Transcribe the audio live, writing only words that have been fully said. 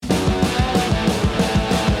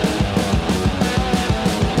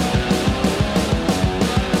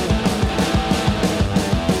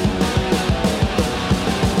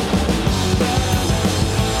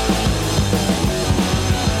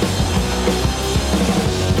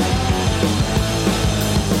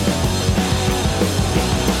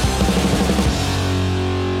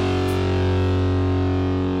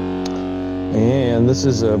this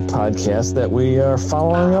is a podcast that we are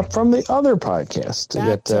following up from the other podcast.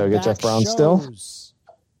 Get Jeff Braun still.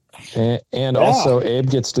 And also Abe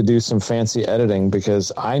gets to do some fancy editing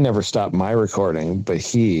because I never stopped my recording, but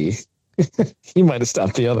he might have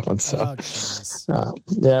stopped the other one. So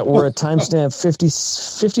we're at timestamp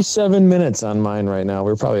 57 minutes on mine right now.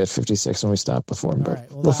 We're probably at 56 when we stopped before, but right,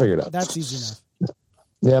 we'll figure it out. That's easy enough.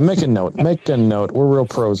 Yeah, make a note. We're real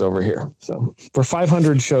pros over here. So we're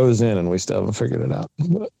 500 shows in and we still haven't figured it out.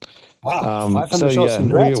 Wow, 500 shows.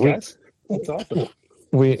 Congrats, guys. That's awesome.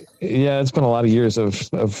 It's been a lot of years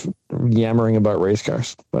of yammering about race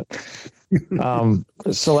cars, but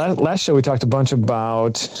so last show we talked a bunch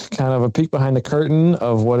about kind of a peek behind the curtain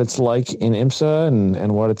of what it's like in IMSA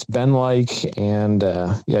and what it's been like, and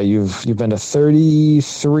you've been to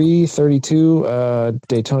 32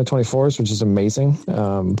 Daytona 24s, which is amazing.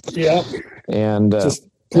 And just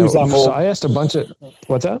proves I'm old. So I asked a bunch of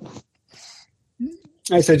what's that?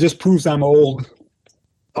 I said just proves I'm old.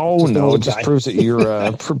 Oh just no! It just proves that you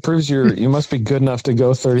must be good enough to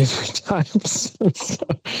go 33 times.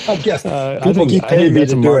 I guess people keep paying me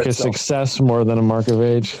to do it. It's a mark of success more than a mark of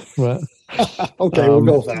age. But okay, we'll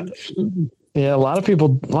go with that. Yeah, a lot of people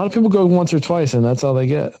go once or twice, and that's all they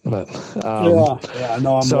get. But I'm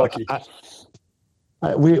lucky.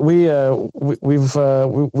 We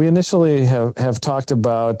initially have talked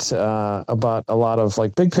about a lot of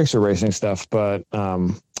like big picture racing stuff, but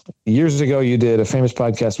years ago you did a famous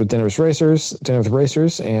podcast with Dinner with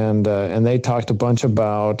Racers, and they talked a bunch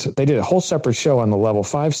about. They did a whole separate show on the level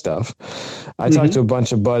 5 stuff. I talked to a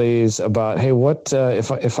bunch of buddies about, hey, what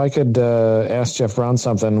if I could ask Jeff Braun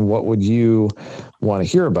something, what would you want to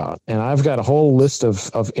hear about? And I've got a whole list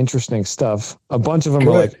of interesting stuff. A bunch of them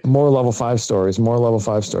are like more level 5 stories,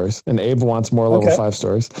 and Abe wants more level 5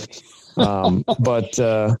 stories.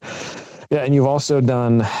 And you've also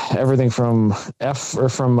done everything from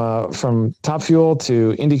from Top Fuel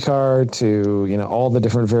to IndyCar to all the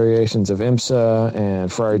different variations of IMSA and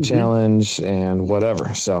Ferrari Challenge and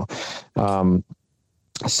whatever. So,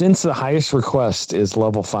 since the highest request is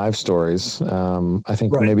level 5 stories, I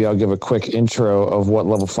think maybe I'll give a quick intro of what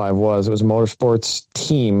level 5 was. It was a motorsports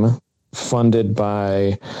team funded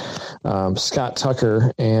by Scott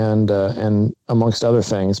Tucker and amongst other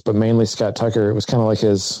things, but mainly Scott Tucker. It was kind of like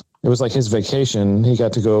his vacation. He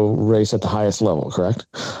got to go race at the highest level, correct?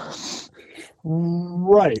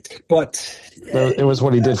 Right, but it was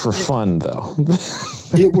what he did for fun, though.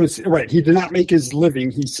 It was right. He did not make his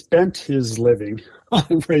living. He spent his living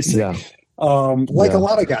on racing. Yeah. A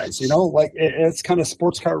lot of guys, like it's kind of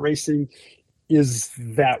sports car racing is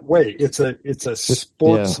that way. It's a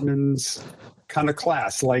sportsman's kind of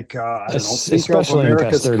class, like especially in the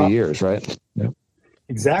past 30 years, right? Yeah.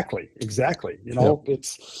 Exactly.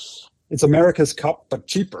 It's America's Cup, but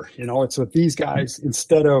cheaper. It's with these guys,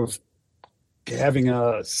 instead of having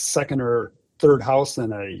a second or third house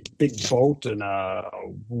and a big boat and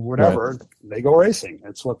whatever, they go racing.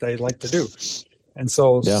 That's what they like to do. And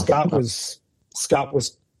so Scott was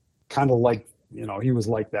kind of like, he was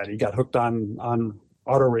like that. He got hooked on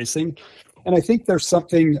auto racing. And I think there's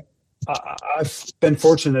something, I've been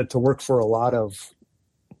fortunate to work for a lot of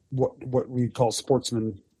what we call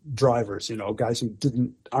sportsman drivers, guys who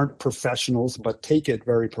aren't professionals, but take it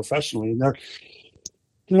very professionally. And they're,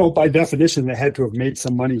 by definition, they had to have made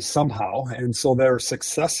some money somehow. And so they're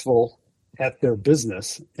successful at their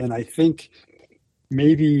business. And I think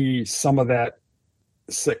maybe some of that,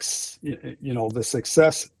 the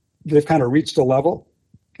success, they've kind of reached a level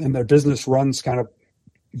and their business runs kind of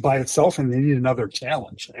by itself, and they need another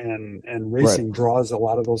challenge, and racing draws a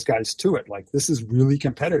lot of those guys to it. Like, this is really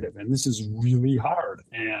competitive and this is really hard,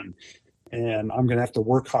 and I'm going to have to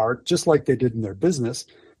work hard just like they did in their business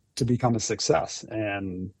to become a success.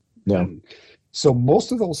 And so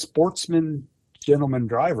most of those sportsmen, gentlemen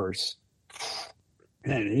drivers,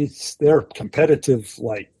 man, they're competitive,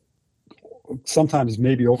 like sometimes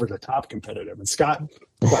maybe over the top competitive. And Scott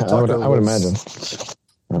Tucker, I would imagine,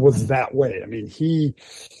 was that way. I mean, he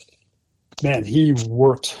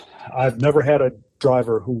worked. I've never had a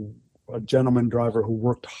gentleman driver who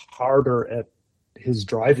worked harder at his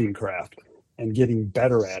driving craft and getting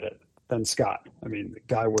better at it than Scott. I mean, the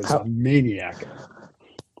guy was a maniac.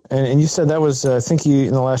 And you said that was, I think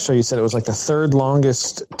in the last show, you said it was like the third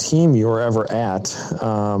longest team you were ever at.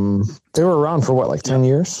 They were around for what, 10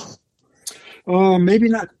 years? Maybe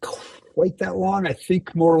not quite that long. I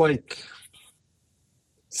think more like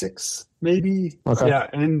 6, maybe. Okay. Yeah,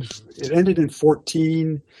 and it ended in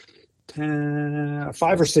 14, 10,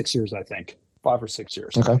 5 or 6 years, I think. 5 or 6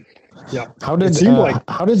 years. Okay. Yeah. How did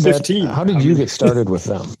 15. How did you get started with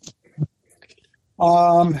them?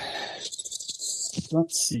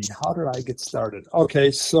 let's see, how did I get started?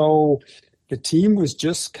 Okay, so the team was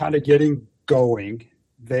just kind of getting going.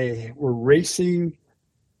 They were racing.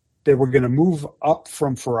 They were going to move up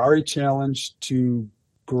from Ferrari Challenge to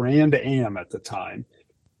Grand Am at the time,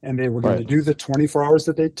 and they were going to do the 24 Hours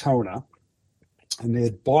of Daytona. And they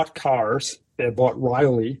had bought cars. They had bought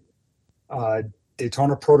Riley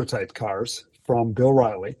Daytona prototype cars from Bill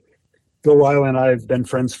Riley. Bill Riley and I have been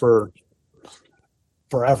friends for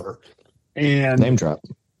forever. And name drop.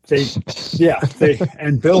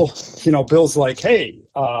 And Bill, Bill's like, hey,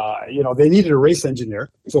 they needed a race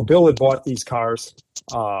engineer. So Bill had bought these cars,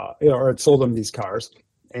 or had sold them these cars.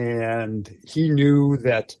 And he knew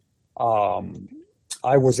that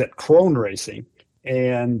I was at Crone Racing,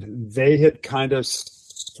 and they had kind of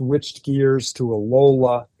switched gears to a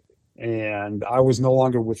Lola, and I was no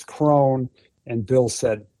longer with Crone. And Bill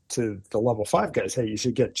said to the Level 5 guys, hey, you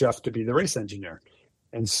should get Jeff to be the race engineer.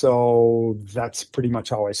 And so that's pretty much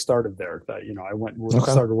how I started there. That, I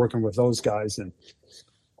started working with those guys in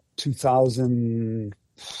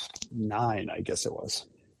 2009, I guess it was.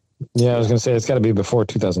 Yeah, I was going to say it's got to be before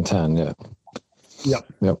 2010. Yeah.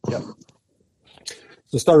 Yep.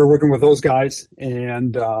 So started working with those guys,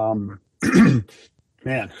 and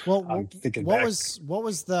man, well, I'm thinking what back. What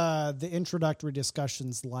was the introductory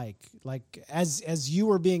discussions like? Like as you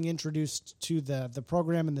were being introduced to the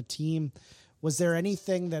program and the team, was there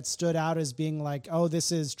anything that stood out as being like, oh,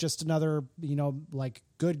 this is just another, like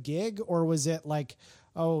good gig? Or was it like,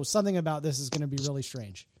 oh, something about this is going to be really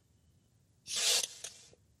strange?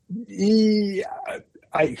 Yeah,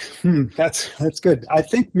 that's good. I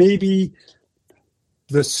think maybe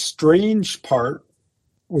the strange part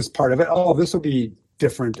was part of it. Oh, this will be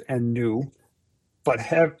different and new. But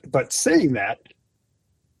saying that,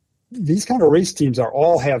 these kind of race teams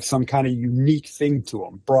all have some kind of unique thing to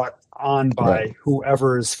them brought on by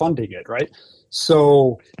whoever is funding it, right?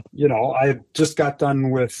 So, I just got done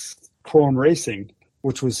with Crone Racing,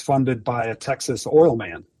 which was funded by a Texas oil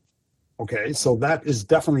man. Okay, so that is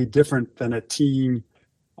definitely different than a team,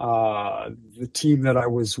 the team that I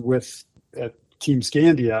was with at Team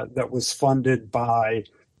Scandia that was funded by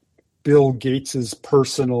Bill Gates's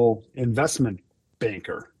personal investment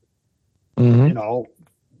banker,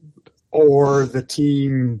 or the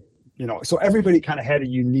team, so everybody kind of had a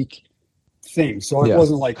unique thing. So it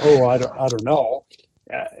wasn't like, oh, I don't know.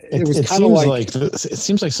 It was kind of like it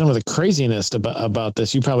seems like some of the craziness about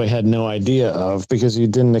this you probably had no idea of, because you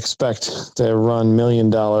didn't expect to run $1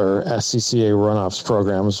 million SCCA runoffs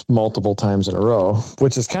programs multiple times in a row,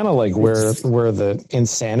 which is kind of like where the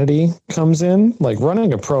insanity comes in. Like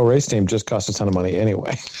running a pro race team just costs a ton of money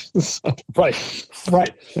anyway.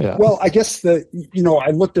 Right. Yeah. Well, I guess I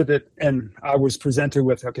looked at it and I was presented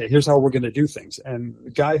with, okay, here's how we're going to do things. And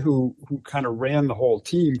the guy who kind of ran the whole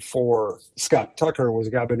team for Scott Tucker was a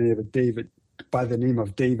guy by the name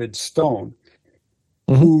of David Stone,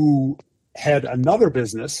 who had another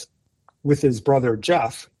business with his brother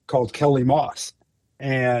Jeff called Kelly Moss.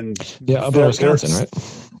 And up in Wisconsin, right?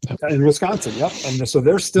 Yep. In Wisconsin, yep. And so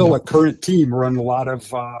they're still a current team, run a lot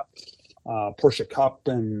of Porsche Cup,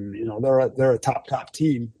 and they're a top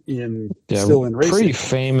team still in racing. Pretty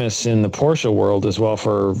famous in the Porsche world as well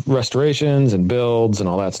for restorations and builds and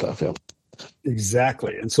all that stuff. Yeah.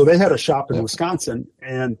 Exactly. And so they had a shop in Wisconsin,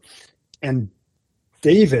 and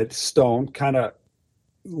David Stone kind of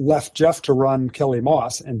left Jeff to run Kelly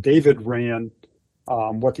Moss, and David ran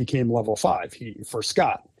what became Level 5 for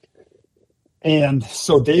Scott. And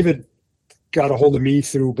so David got a hold of me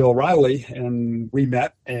through Bill Riley, and we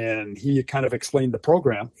met, and he kind of explained the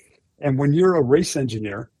program. And when you're a race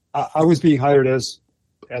engineer, I was being hired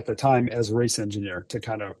at the time as a race engineer to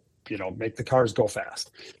kind of make the cars go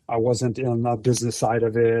fast. I wasn't in the business side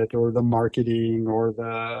of it or the marketing or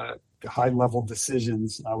the high level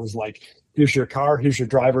decisions. I was like, here's your car, here's your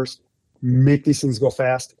drivers, make these things go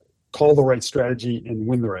fast, call the right strategy, and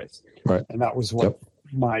win the race. Right. And that was what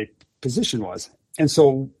my position was. And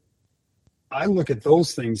so I look at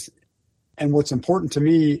those things, and what's important to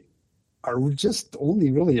me are just only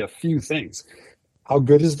really a few things. How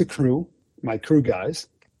good is the crew, my crew guys?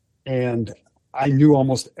 And I knew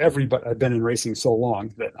almost everybody. I've been in racing so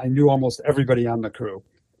long that I knew almost everybody on the crew,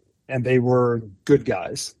 and they were good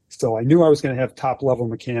guys. So I knew I was going to have top level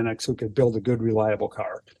mechanics who could build a good, reliable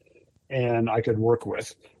car, and I could work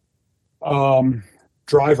with.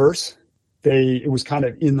 Drivers, it was kind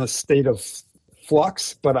of in the state of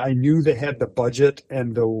flux, but I knew they had the budget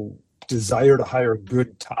and the desire to hire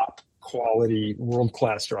good, top quality,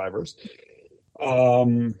 world-class drivers.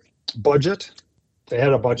 Budget. They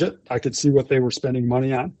had a budget. I could see what they were spending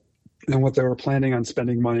money on. than what they were planning on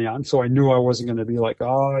spending money on. So I knew I wasn't going to be like,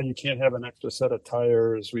 oh, you can't have an extra set of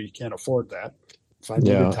tires. We can't afford that. If I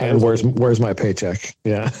needed tires, and where's my paycheck?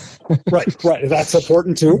 Yeah. Right. That's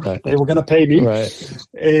important too. Right. They were going to pay me. Right.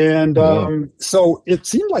 And so it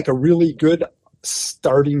seemed like a really good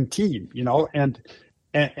starting team,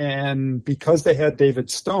 and because they had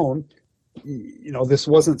David Stone, this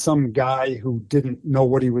wasn't some guy who didn't know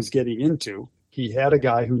what he was getting into. He had a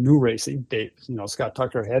guy who knew racing. Scott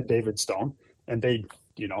Tucker had David Stone, and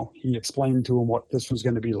he explained to him what this was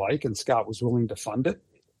going to be like, and Scott was willing to fund it.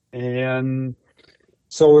 And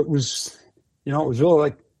so it was, it was really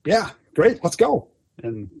like, yeah, great, let's go.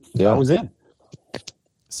 And I was in.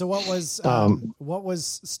 So what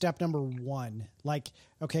was step number one? Like,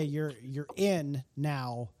 okay, you're in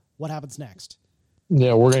now. What happens next?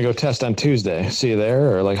 Yeah, we're gonna go test on Tuesday. See you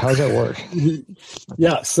there, or like, how's that work?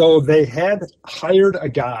 Yeah, so they had hired a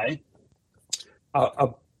guy, a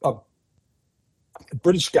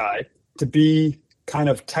British guy, to be kind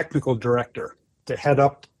of technical director, to head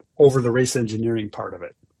up over the race engineering part of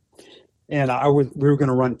it. And we were going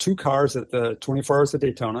to run 2 cars at the 24 Hours of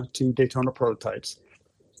Daytona, 2 Daytona prototypes.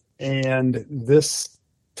 And this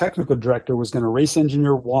technical director was going to race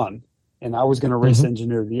engineer one, and I was going to race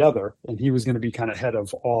engineer the other, and he was going to be kind of head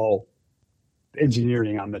of all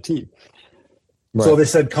engineering on the team. Right. So they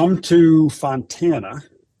said, come to Fontana.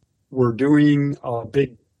 We're doing a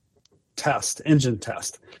big engine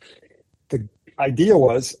test. The idea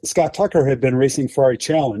was Scott Tucker had been racing Ferrari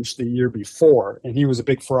Challenge the year before, and he was a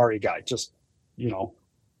big Ferrari guy. Just,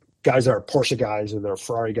 guys are Porsche guys, or they're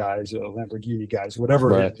Ferrari guys, or Lamborghini guys,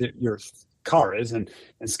 whatever your car is. And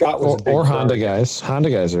Scott was a big Honda guys. Honda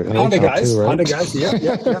guys are Honda guys. Too, right? Honda guys. Yeah.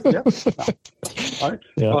 All right.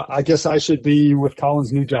 Yeah. I guess I should be, with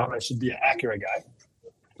Colin's new job, I should be an Acura guy.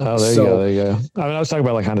 Oh, there you go. I mean, I was talking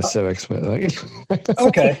about like Honda Civics, but like.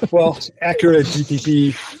 Okay, well, Acura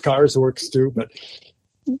GTP cars works too, but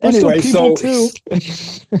anyway, so too.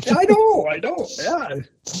 I know. Yeah,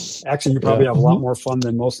 actually, you probably have a lot more fun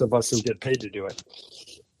than most of us who get paid to do it.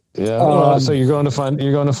 Yeah. So you're going to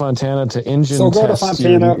Fontana to engine test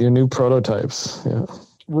your new prototypes. Yeah.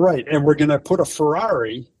 Right, and we're going to put a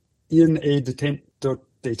Ferrari in a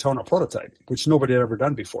Daytona prototype, which nobody had ever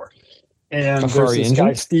done before. And there's this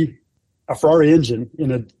guy, Steve, a Ferrari engine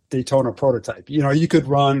in a Daytona prototype. You could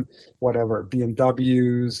run whatever,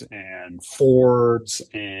 BMWs and Fords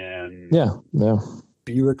and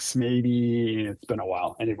Buicks maybe. It's been a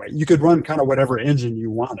while. Anyway, you could run kind of whatever engine you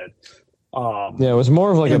wanted. It was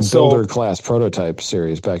more of like a builder class prototype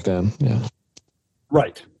series back then. Yeah.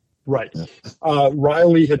 Right. Yeah.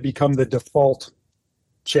 Riley had become the default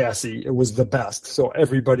chassis. It was the best. So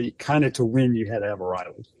everybody, kind of to win, you had to have a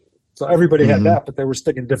Riley. So everybody had that, but they were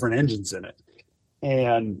sticking different engines in it.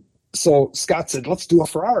 And so Scott said, let's do a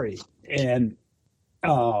Ferrari. And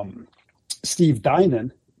Steve Dynan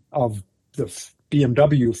of the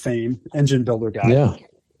BMW fame, engine builder guy,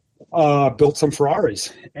 built some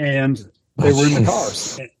Ferraris, and they were in the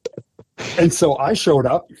cars. And so I showed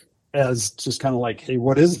up as just kind of like, hey,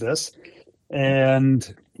 what is this?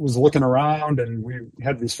 And was looking around, and we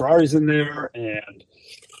had these Ferraris in there, and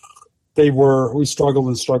we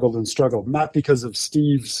struggled, not because of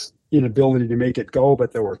Steve's inability to make it go,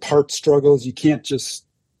 but there were part struggles. You can't just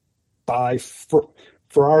buy.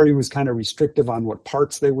 Ferrari was kind of restrictive on what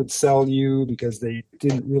parts they would sell you, because they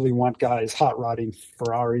didn't really want guys hot rodding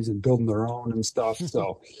Ferraris and building their own and stuff.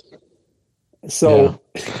 So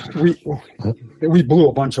we blew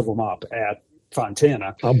a bunch of them up at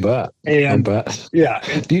Fontana. I'll bet. Yeah.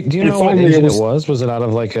 Do you know what engine it was? Was it out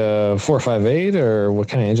of like a 458, or what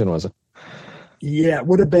kind of engine was it? Yeah, it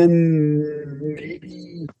would have been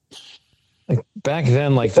maybe. Like back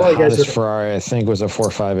then, like the hottest Ferrari, I think, was a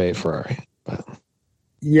 458 Ferrari. But.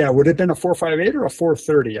 Yeah, would it have been a 458 or a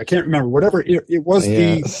 430? I can't remember. Whatever it was,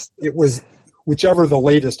 it was whichever the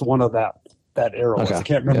latest one of that era was. I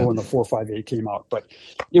can't remember when the 458 came out, but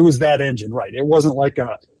it was that engine, right? It wasn't like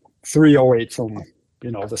a 308 from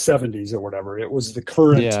the 70s or whatever. It was the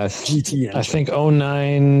current GT engine. I think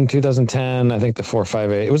 09, 2010. I think the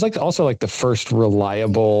 458. It was also like the first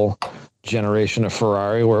reliable generation of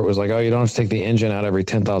Ferrari, where it was like, oh, you don't have to take the engine out every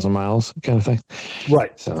 10,000 miles, kind of thing.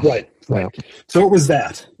 Right. So it was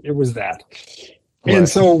that. And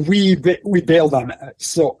so we bailed on that.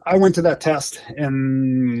 So I went to that test,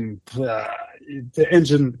 and the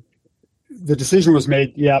decision was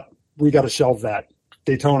made. Yeah, we got to shelve that.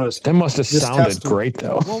 Daytona's. That must have sounded great,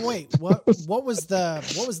 though. Well, wait. What was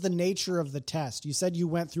the nature of the test? You said you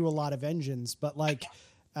went through a lot of engines, but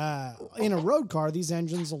in a road car, these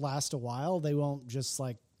engines will last a while. They won't just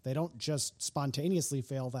They don't just spontaneously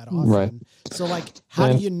fail that often. Right. So like,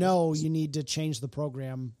 how do you know you need to change the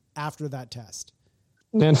program after that test?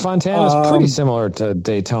 And Fontana's pretty similar to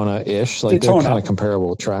Daytona-ish. Like they're kind of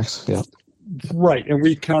comparable tracks. Yeah. Right. And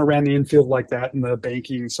we kind of ran the infield like that in the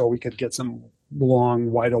banking so we could get some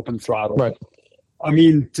long, wide open throttle. Right. I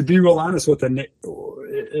mean, to be real honest with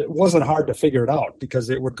it wasn't hard to figure it out because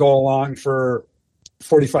it would go along for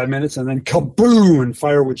 45 minutes and then kaboom, and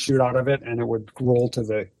fire would shoot out of it and it would roll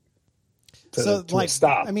to a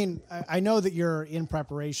stop. I mean, I know that you're in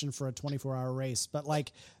preparation for a 24-hour race, but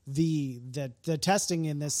like the testing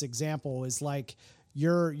in this example is like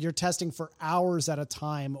you're testing for hours at a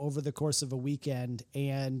time over the course of a weekend.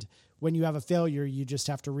 And when you have a failure, you just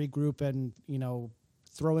have to regroup and,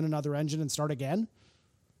 throw in another engine and start again.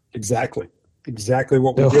 Exactly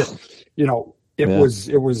what we did. It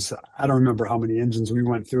was, I don't remember how many engines we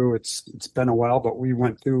went through. It's been a while, but we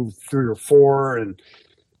went through 3 or 4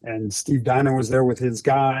 and Steve Dynan was there with his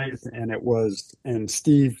guys and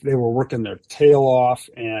Steve, they were working their tail off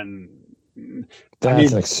and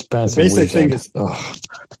that's an expensive basic weekend. Thing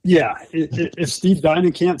is, if Steve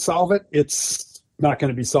Dynan can't solve it, it's not going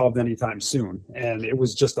to be solved anytime soon. And it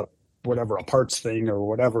was just a parts thing or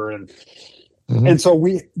whatever. And so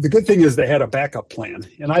the good thing is they had a backup plan.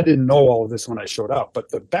 And I didn't know all of this when I showed up, but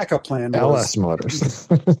the backup plan was LS motors.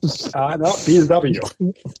 No, BMW.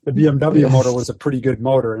 The BMW motor was a pretty good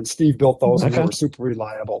motor, and Steve built those and they were super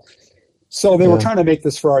reliable. So they were trying to make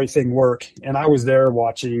this Ferrari thing work. And I was there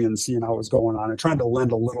watching and seeing how it was going on and trying to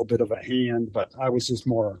lend a little bit of a hand, but I was just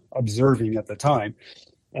more observing at the time.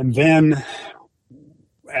 And then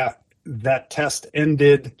that test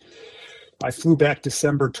ended. I flew back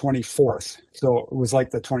December 24th. So it was like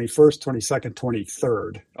the 21st, 22nd,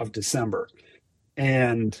 23rd of December.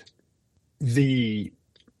 And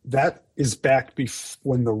that is back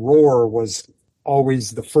when the Roar was always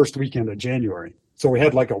the first weekend of January. So we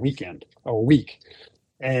had like a week.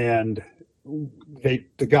 And the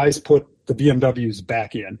guys put the BMWs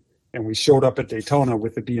back in, and we showed up at Daytona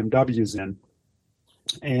with the BMWs in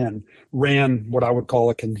and ran what I would call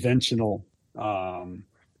a conventional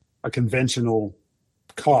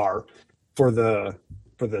car for the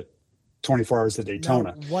 24 hours of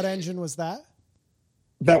Daytona. Now, what engine was that?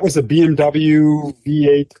 That was a BMW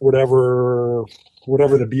V8, whatever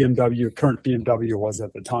the current BMW was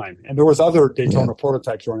at the time. And there was other Daytona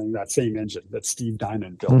prototypes running that same engine that Steve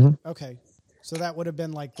Dynan built. Mm-hmm. Okay. So that would have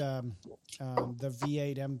been like the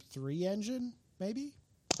V8 M3 engine, maybe?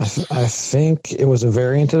 I think it was a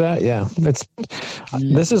variant of that. Yeah.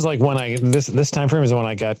 This is like when this time frame is when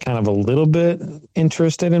I got kind of a little bit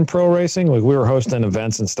interested in pro racing. Like we were hosting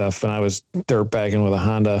events and stuff and I was dirtbagging with a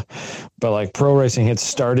Honda, but like pro racing had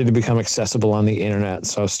started to become accessible on the internet.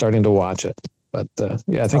 So I was starting to watch it, but I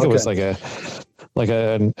think it was like a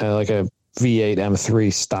V8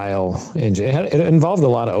 M3 style engine. It involved a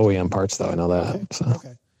lot of OEM parts though. I know that. Okay. So.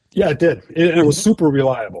 Okay. Yeah, it did. It was super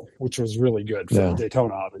reliable, which was really good for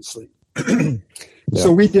Daytona, obviously.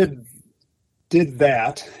 So we did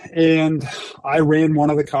that, and I ran one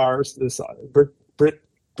of the cars. This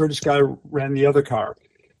British guy ran the other car.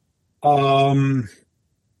 And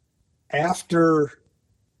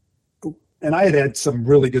I had some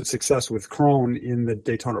really good success with Braun in the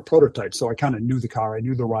Daytona prototype, so I kind of knew the car. I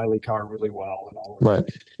knew the Riley car really well, and all of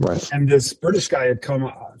that. Right. And this British guy had come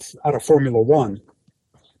out of Formula One.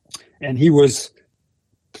 And he was,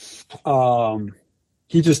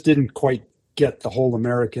 he just didn't quite get the whole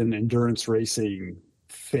American endurance racing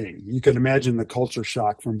thing. You can imagine the culture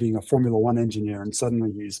shock from being a Formula One engineer and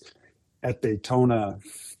suddenly he's at Daytona,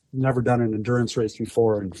 never done an endurance race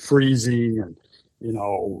before, and freezing, and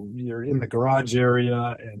you're in the garage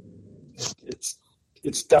area, and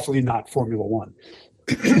it's definitely not Formula One.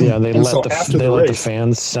 Yeah, they let the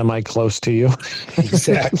fans semi close to you.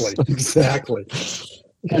 Exactly.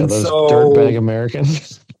 Yeah, and those dirtbag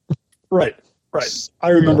Americans. Right. I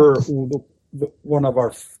remember one of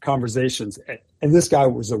our conversations, and this guy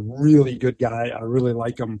was a really good guy. I really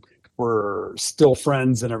like him. We're still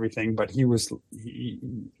friends and everything, but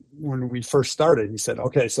when we first started, he said,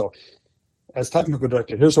 okay, so as technical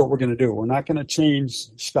director, here's what we're going to do. We're not going to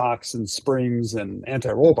change shocks and springs and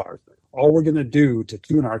anti-roll bars. All we're going to do to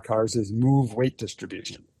tune our cars is move weight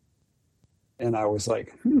distribution. And I was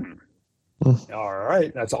like, all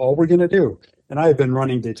right, that's all we're going to do. And I had been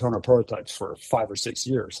running Daytona prototypes for 5 or 6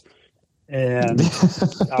 years. And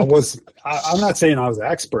I'm not saying I was an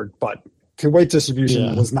expert, but weight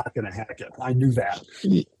distribution was not going to hack it. I knew that.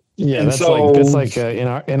 Yeah, And that's like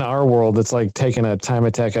in our world, it's like taking a Time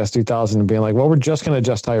Attack S2000 and being like, well, we're just going to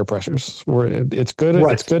adjust tire pressures. It's good.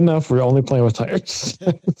 right, It's good enough. We're only playing with tires.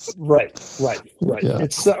 right. Yeah.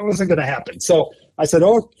 It wasn't going to happen. So I said,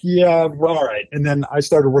 oh yeah, well, all right. And then I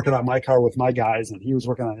started working on my car with my guys, and he was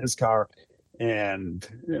working on his car. And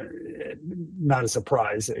not a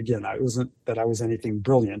surprise. Again, I wasn't that I was anything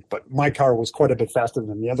brilliant, but my car was quite a bit faster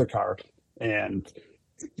than the other car. And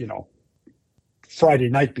Friday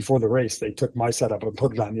night before the race, they took my setup and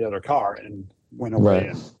put it on the other car and went away. Right.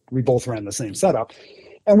 And we both ran the same setup.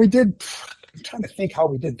 And we did, I'm trying to think how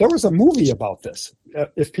we did. There was a movie about this.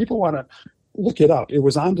 If people want to look it up, it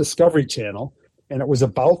was on Discovery Channel, and it was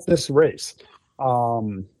about this race.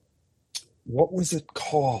 What was it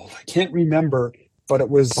called? I can't remember, but it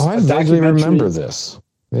was. I vaguely remember this.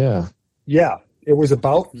 Yeah. Yeah. It was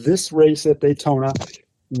about this race at Daytona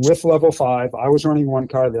with Level 5. I was running one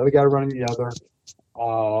car, the other guy running the other.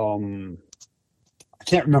 I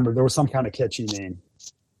can't remember. There was some kind of catchy name.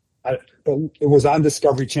 But it was on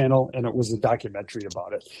Discovery Channel, and it was a documentary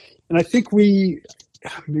about it. And I think we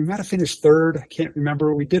might have finished third. I can't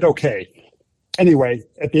remember. We did okay. Anyway,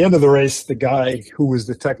 at the end of the race, the guy who was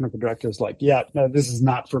the technical director was like, yeah, no, this is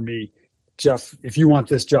not for me. Jeff, if you want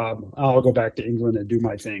this job, I'll go back to England and do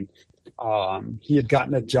my thing. He had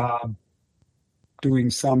gotten a job doing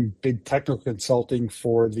some big technical consulting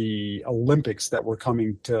for the Olympics that were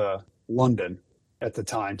coming to London at the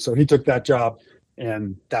time. So he took that job,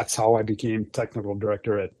 and that's how I became technical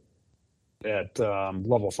director at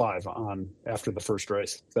Level 5 after the first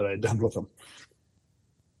race that I had done with him.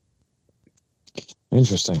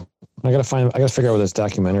 Interesting. I gotta figure out what this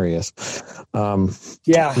documentary is. Yeah,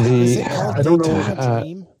 I don't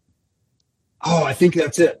know. I think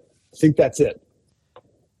that's it.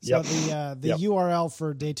 So the URL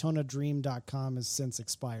for DaytonaDream.com has since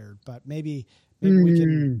expired, but maybe we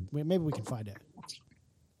can find it.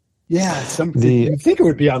 Yeah, you think it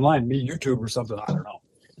would be online, maybe YouTube or something. I don't know.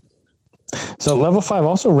 So Level 5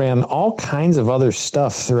 also ran all kinds of other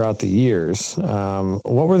stuff throughout the years. What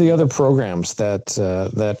were the other programs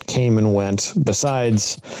that came and went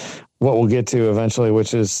besides what we'll get to eventually,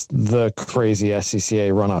 which is the crazy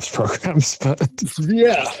SCCA runoffs programs?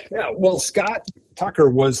 Yeah. Well, Scott Tucker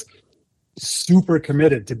was super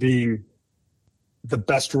committed to being the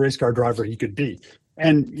best race car driver he could be.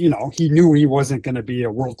 And, he knew he wasn't going to be a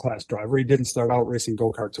world-class driver. He didn't start out racing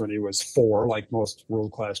go-karts when he was 4, like most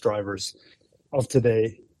world-class drivers of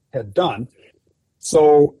today had done.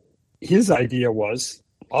 So his idea was,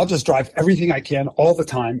 I'll just drive everything I can all the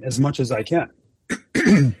time, as much as I can.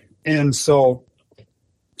 And so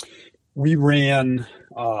we ran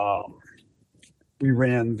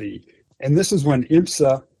and this is when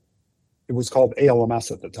IMSA, it was called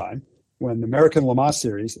ALMS at the time, when the American Le Mans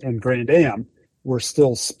Series and Grand Am were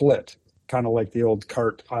still split, kind of like the old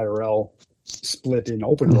kart IRL split in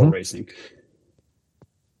open wheel racing.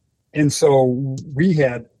 And so we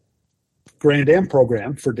had Grand Am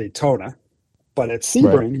program for Daytona, but at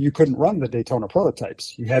Sebring, you couldn't run the Daytona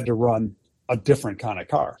prototypes. You had to run a different kind of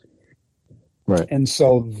car. Right. And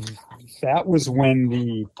so that was when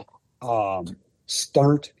the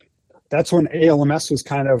that's when ALMS was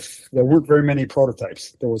there weren't very many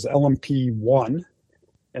prototypes. There was LMP1,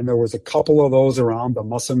 and there was a couple of those around, the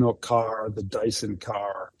Muscle Milk car, the Dyson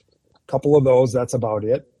car, a couple of those, that's about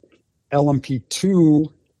it.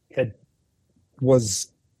 LMP2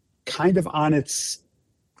 was kind of on its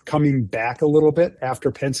coming back a little bit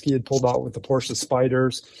after Penske had pulled out with the Porsche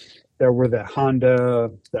Spyders. There were the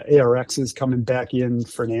Honda, the ARXs coming back in.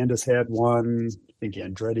 Fernandez had one. I think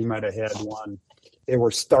Andretti might have had one. They were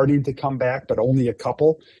starting to come back, but only a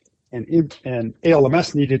couple. And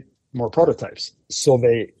ALMS needed more prototypes. So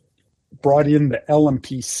they brought in the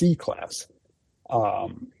LMPC class,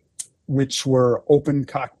 which were open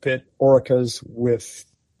cockpit Oricas with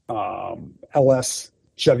LS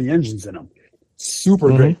Chevy engines in them.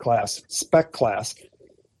 Super great class, spec class.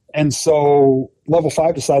 And so Level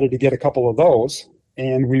 5 decided to get a couple of those,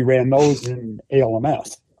 and we ran those in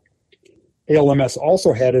ALMS. ALMS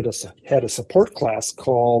also had a support class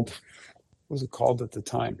called, what was it called at the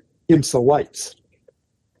time? IMSA Lights,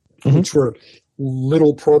 which were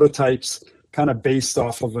little prototypes kind of based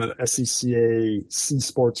off of a SCCA C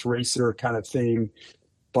Sports Racer kind of thing.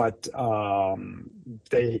 But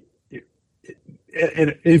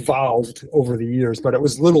it evolved over the years, but it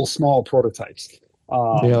was little small prototypes.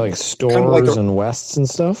 Like Stores and Wests and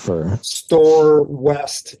stuff, or Store,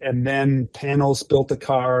 West, and then Panos built a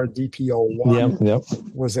car.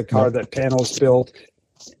 DPO1 was a car that Panos built.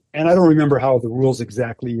 And I don't remember how the rules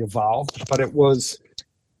exactly evolved, but it was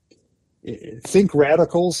think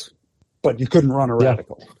radicals, but you couldn't run a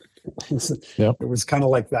radical. Yep. It was kind of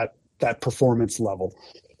like that performance level.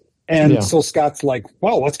 And so Scott's like,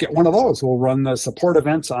 well, let's get one of those. We'll run the support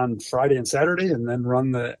events on Friday and Saturday, and then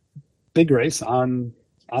run the big race on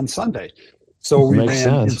Sunday. So we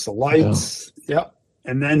ran IMSA Lights. Yeah. Yep.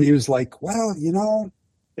 And then he was like, well,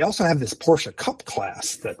 they also have this Porsche Cup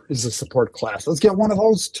class that is a support class. Let's get one of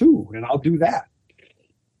those too, and I'll do that.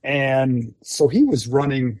 And so he was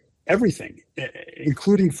running everything,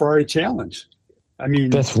 including Ferrari Challenge. I mean,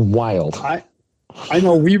 that's wild. I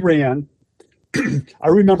know we ran. I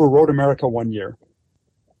remember Road America one year.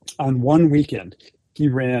 On one weekend, he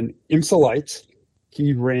ran IMSA Lights.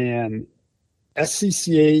 He ran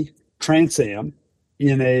SCCA Trans Am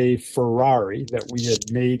in a Ferrari that we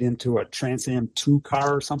had made into a Trans Am 2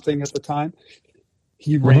 car or something at the time.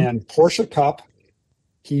 He ran Porsche Cup.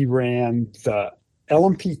 He ran the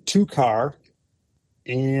LMP 2 car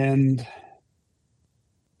and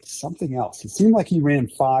something else. It seemed like he ran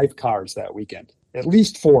 5 cars that weekend. At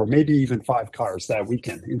least 4, maybe even 5 cars that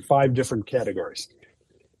weekend in 5 different categories.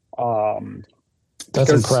 That's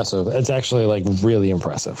impressive. It's actually like really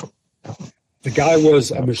impressive. The guy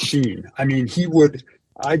was a machine. I mean,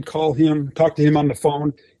 I'd call him, talk to him on the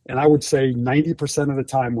phone, and I would say 90% of the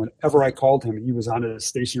time, whenever I called him, he was on a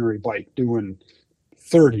stationary bike doing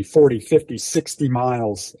 30, 40, 50, 60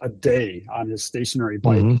 miles a day on his stationary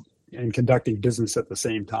bike and conducting business at the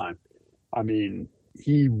same time. I mean,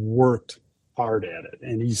 he worked hard at it,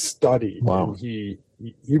 and he studied. Wow. And he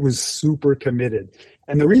was super committed.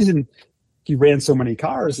 And the reason he ran so many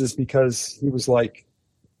cars is because he was like,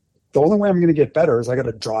 the only way I'm going to get better is I got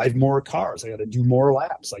to drive more cars. I got to do more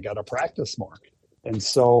laps. I got to practice more. And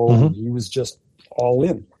so he was just all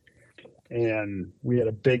in. And we had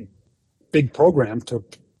a big program to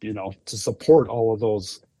support all of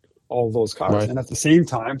those cars. Right. And at the same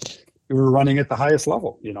time, we were running at the highest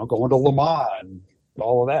level, going to Le Mans and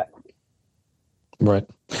all of that. Right.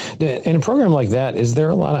 In a program like that, is there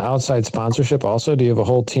a lot of outside sponsorship also? Do you have a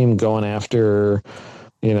whole team going after,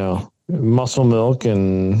 Muscle Milk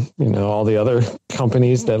and, all the other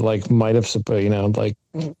companies that might have,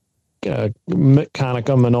 Konica,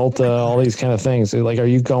 Minolta, all these kind of things? Like, are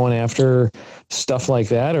you going after stuff like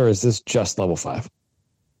that, or is this just level 5?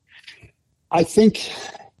 I think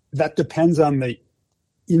that depends on the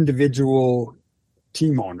individual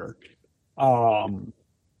team owner. In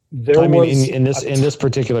this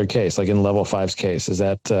particular case, like in level 5's case, is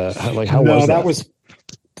that how was that? That was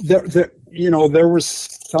there. There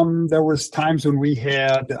was times when we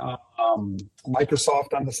had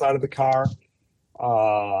Microsoft on the side of the car.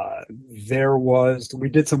 We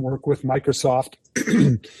did some work with Microsoft.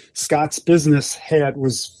 Scott's business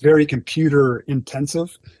was very computer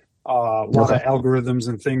intensive, a lot of algorithms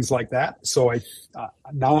and things like that. So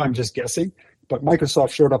now I'm just guessing, but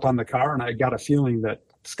Microsoft showed up on the car, and I got a feeling that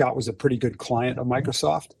Scott was a pretty good client of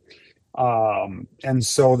Microsoft. And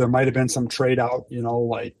so there might've been some trade out,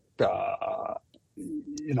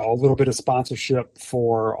 a little bit of sponsorship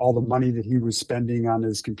for all the money that he was spending on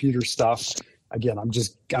his computer stuff. Again, I'm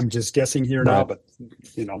just guessing here now, but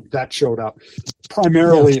that showed up.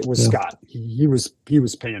 Primarily it was Scott. He was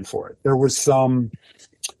paying for it. There was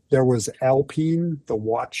Alpine, the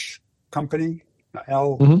watch company,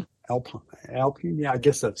 Alpine. Yeah, I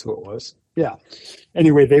guess that's who it was. Yeah.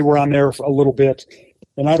 Anyway, they were on there for a little bit,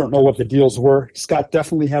 and I don't know what the deals were. Scott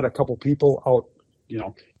definitely had a couple people out.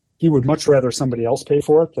 He would much rather somebody else pay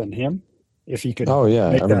for it than him if he could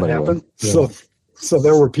make that happen. Yeah. So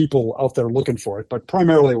there were people out there looking for it, but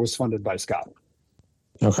primarily it was funded by Scott.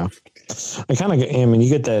 Okay. You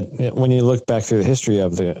get that when you look back through the history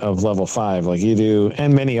of level 5, like you do,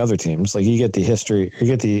 and many other teams, like you get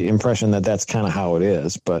the impression that that's kind of how it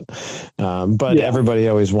is. But everybody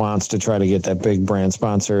always wants to try to get that big brand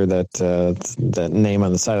sponsor, that name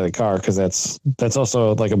on the side of the car, because that's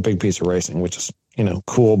also like a big piece of racing, which is,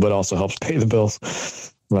 cool, but also helps pay the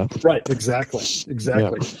bills. But, right. Exactly.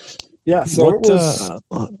 Yeah. So it was.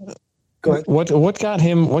 Go ahead. What got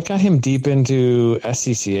him deep into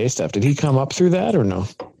SCCA stuff? Did he come up through that or no?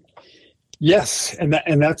 Yes, and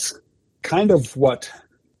that's kind of what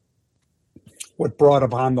brought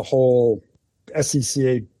upon the whole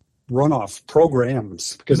SCCA runoff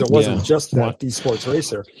programs, because it wasn't just that esports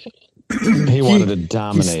racer. He wanted to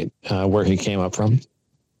dominate where he came up from.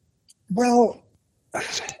 Well,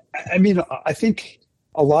 I mean, I think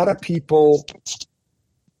a lot of people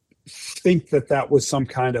think that was some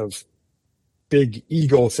kind of big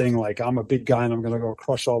ego thing, like I'm a big guy and I'm going to go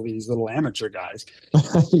crush all these little amateur guys.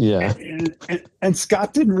 Yeah. And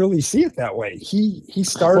Scott didn't really see it that way. He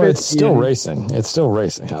started. Well, it's still racing. It's still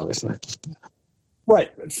racing, obviously. Right.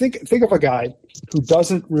 Think of a guy who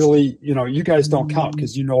doesn't really, you guys don't count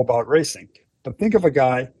because you know about racing, but think of a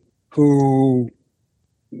guy who,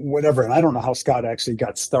 whatever, and I don't know how Scott actually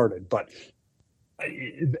got started, but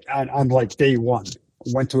on like day one,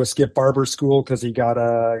 went to a Skip Barber school because he got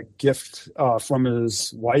a gift from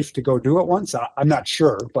his wife to go do it once. I'm not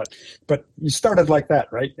sure, but you started like that,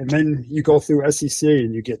 right? And then you go through SCCA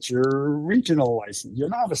and you get your regional license, your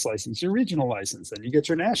novice license, your regional license, and you get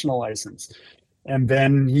your national license. And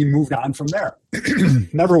then he moved on from there.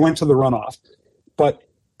 Never went to the runoff. But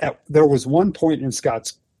there was one point in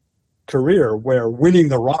Scott's career where winning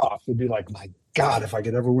the runoff would be like, my God, if I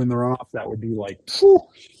could ever win the runoff, that would be like, whew,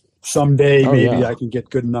 someday maybe I can get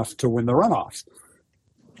good enough to win the runoff.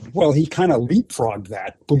 Well, he kind of leapfrogged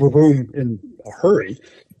that, boom, boom, boom, in a hurry.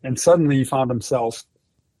 And suddenly he found himself,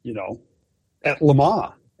 at Le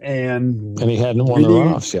Mans. And he hadn't won the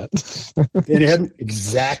runoffs yet. And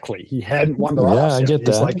he hadn't won the runoffs yet.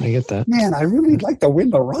 I get that. Man, I really like to win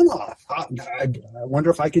the runoff. I wonder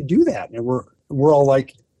if I could do that. And we're all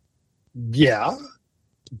like, yeah.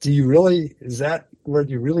 Do you really? Is that what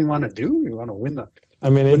you really want to do? You want to win the? I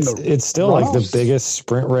mean, it's still runoffs? Like the biggest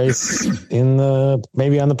sprint race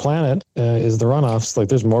maybe on the planet is the runoffs. Like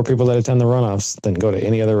there's more people that attend the runoffs than go to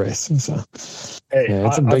any other race. So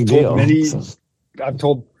it's a big deal. I've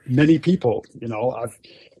told many people, I've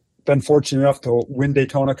been fortunate enough to win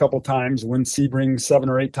Daytona a couple times, win Sebring 7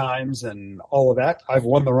 or 8 times, and all of that. I've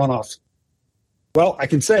won the runoffs. Well, I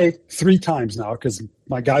can say 3 times now because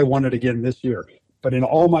my guy won it again this year. But in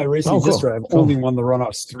all my racing history, I've only won the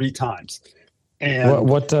runoffs 3 times. And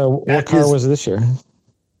what car was it this year?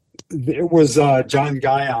 It was John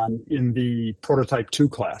Guyon in the Prototype 2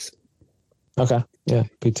 class. Okay. Yeah,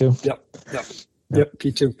 P2. Yep,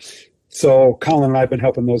 P2. So Colin and I have been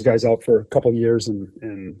helping those guys out for a couple of years,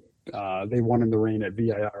 and they won in the rain at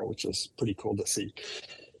VIR, which was pretty cool to see.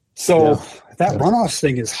 So that runoffs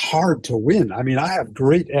thing is hard to win. I mean, I have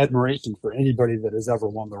great admiration for anybody that has ever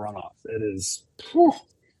won the runoff. It is,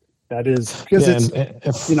 that is because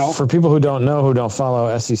for people who don't know, who don't follow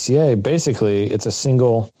SCCA, basically it's a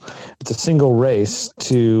single race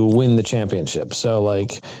to win the championship. So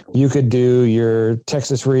like you could do your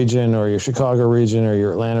Texas region or your Chicago region or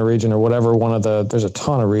your Atlanta region or whatever there's a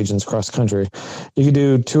ton of regions across the country. You could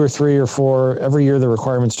do 2 or 3 or 4 every year. The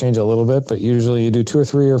requirements change a little bit, but usually you do 2 or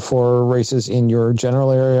 3 or 4 races in your general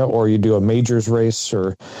area, or you do a majors race,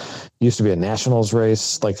 or used to be a nationals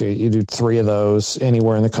race. Like you do 3 of those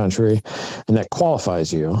anywhere in the country, and that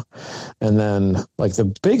qualifies you. And then like the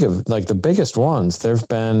biggest ones, there've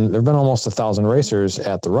been almost 1,000 racers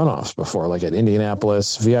at the runoffs before, like at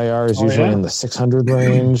Indianapolis. VIR is usually in the 600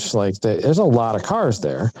 range. Like there's a lot of cars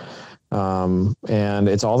there. And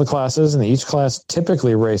it's all the classes, and each class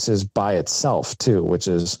typically races by itself too, which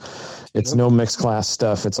is, it's no mixed class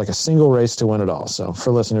stuff. It's like a single race to win it all. So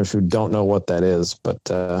for listeners who don't know what that is, but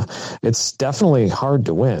it's definitely hard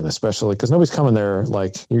to win, especially because nobody's coming there.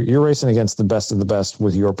 Like you're racing against the best of the best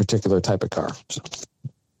with your particular type of car. So.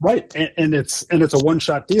 Right. And it's a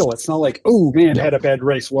one-shot deal. It's not like, oh man, had a bad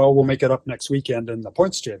race. Well, we'll make it up next weekend in the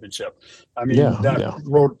points championship. I mean,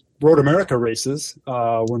 Road America races,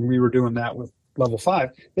 when we were doing that with Level 5,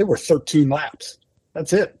 they were 13 laps.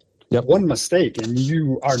 That's it. Yep. One mistake and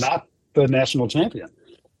you are not the national champion.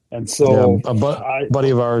 And so a buddy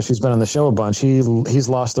of ours who's been on the show a bunch, he's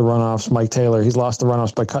lost the runoffs. Mike Taylor, he's lost the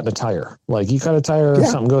runoffs by cutting a tire. Like you cut a tire,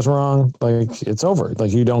 something goes wrong, like it's over.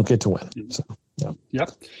 Like you don't get to win. So, Yep.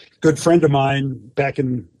 Good friend of mine back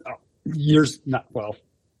in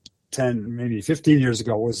 10, maybe 15 years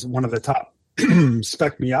ago was one of the top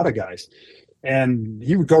Spec Miata guys. And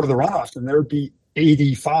he would go to the runoffs and there would be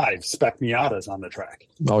 85 Spec Miatas on the track.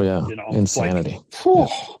 Oh yeah. Insanity.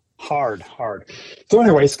 Hard. So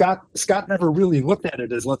anyway, Scott never really looked at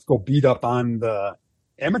it as let's go beat up on the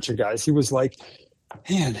amateur guys. He was like,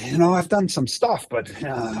 man, I've done some stuff, but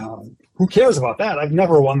who cares about that? I've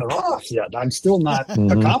never won the runoffs yet. I'm still not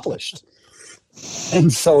accomplished.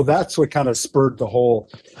 And so that's what kind of spurred the whole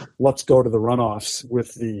let's go to the runoffs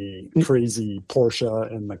with the crazy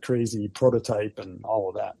Porsche and the crazy prototype and all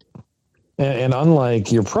of that. And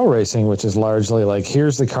unlike your pro racing, which is largely like,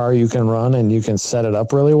 here's the car you can run and you can set it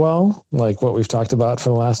up really well, like what we've talked about for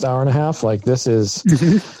the last hour and a half, like this is,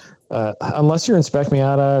 unless you're in Spec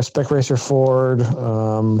Miata, Spec Racer Ford,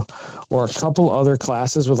 or a couple other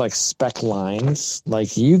classes with like spec lines, like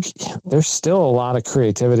there's still a lot of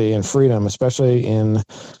creativity and freedom, especially in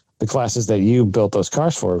the classes that you built those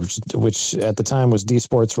cars for, which at the time was D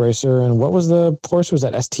Sports Racer. And what was the Porsche? Was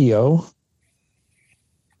that STO?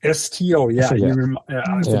 STO, yeah.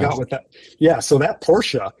 I forgot what that. Yeah, so that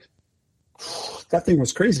Porsche, that thing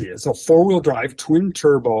was crazy. It's a 4-wheel drive, twin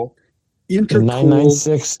turbo, intercooled.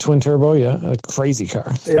 996 twin turbo, yeah, a crazy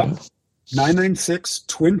car. Yeah, 996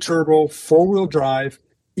 twin turbo, 4-wheel drive,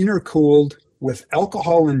 intercooled with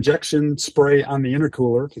alcohol injection spray on the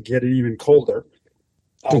intercooler to get it even colder.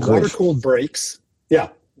 Water-cooled brakes. Yeah,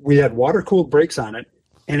 we had water-cooled brakes on it,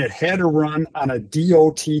 and it had to run on a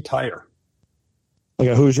DOT tire. Like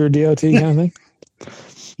a Hoosier DOT kind of thing?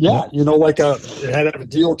 Yeah, it had to have a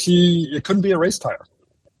DOT. It couldn't be a race tire.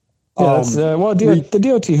 Yeah, the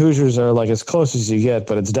DOT Hoosiers are like as close as you get,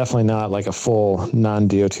 but it's definitely not like a full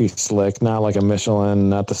non-DOT slick, not like a Michelin,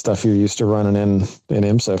 not the stuff you're used to running in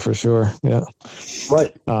IMSA for sure. Yeah,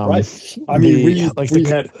 right. Right. I mean, we had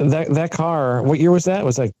that car. What year was that? It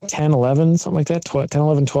was like 10, 11, something like that. 10,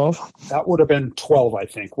 11, 12. That would have been 12, I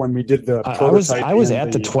think, when we did the prototype. I was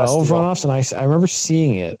at the 12 runoffs, and I remember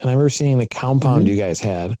seeing it, and I remember seeing the compound you guys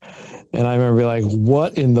had. And I remember being like,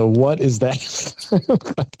 what is that?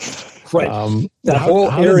 Right. That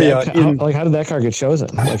whole area. How did that car get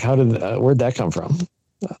chosen? Like, where'd that come from?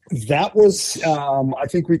 That was, I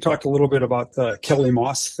think we talked a little bit about the Kelly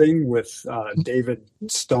Moss thing with David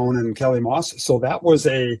Stone and Kelly Moss. So that was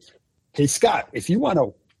hey, Scott, if you want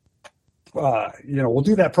to, we'll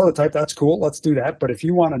do that prototype. That's cool. Let's do that. But if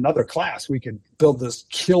you want another class, we could build this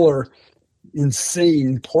killer,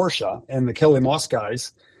 insane Porsche. And the Kelly Moss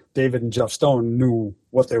guys, David and Jeff Stone, knew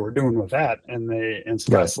what they were doing with that. And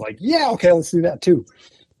Scott's like, yeah, okay, let's do that too.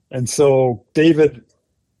 And so David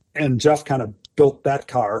and Jeff kind of built that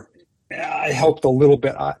car. I helped a little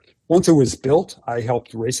bit. Once it was built, I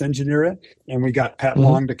helped race engineer it. And we got Pat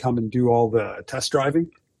Long to come and do all the test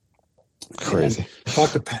driving. Crazy.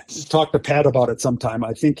 Talk to Pat about it sometime.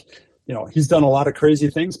 I think, he's done a lot of crazy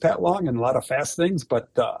things, Pat Long, and a lot of fast things,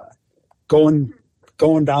 but going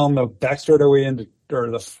down the back straightaway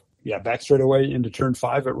back straightaway into turn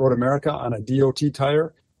 5 at Road America on a DOT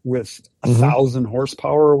tire with 1,000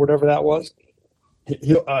 horsepower or whatever that was.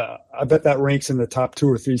 I bet that ranks in the top 2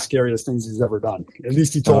 or 3 scariest things he's ever done. At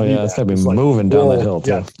least he told me. It's got to be moving down that hill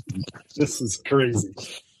too. Yeah, this is crazy.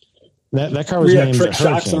 That car was named the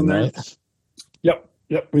shocks on there. Right?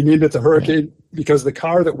 Yep. We named it the Hurricane because the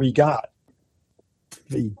car that we got,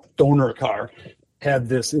 the donor car, had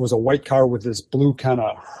this. It was a white car with this blue kind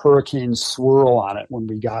of Hurricane swirl on it when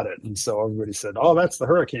we got it, and so everybody said, "Oh, that's the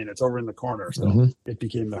Hurricane. It's over in the corner." So it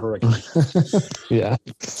became the Hurricane. Yeah.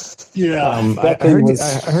 I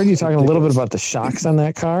heard you talking a little bit about the shocks on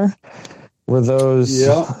that car. Were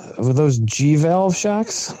those G valve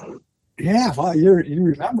shocks? Yeah, well, you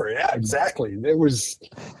remember? Yeah, exactly. It was.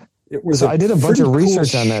 So I did a bunch of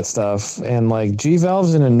research on that stuff, and like G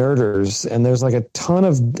valves and inerters, and there's like a ton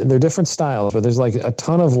of they're different styles, but there's like a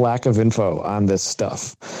ton of lack of info on this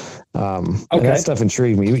stuff. And that stuff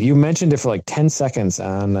intrigued me. You mentioned it for like 10 seconds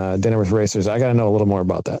on Dinner with Racers. I got to know a little more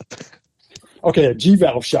about that. Okay, a G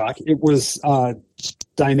valve shock. It was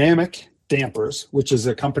Dynamic Dampers, which is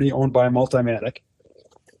a company owned by Multimatic,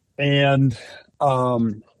 and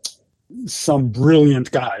some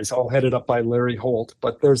brilliant guys, all headed up by Larry Holt.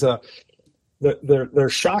 But there's their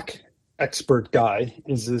shock expert guy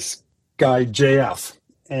is this guy JF,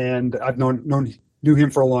 and I've knew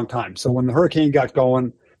him for a long time. So when the Hurricane got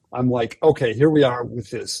going, I'm like, okay, here we are with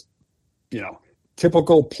this,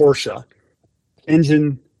 typical Porsche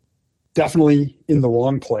engine, definitely in the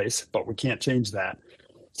wrong place, but we can't change that.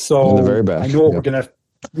 So in the very back. I know what we're gonna.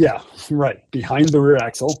 Yeah, right behind the rear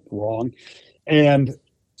axle, wrong, and.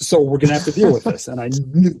 So we're going to have to deal with this. And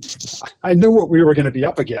I knew what we were going to be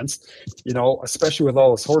up against, especially with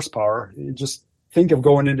all this horsepower. You just think of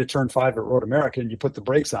going into turn 5 at Road America and you put the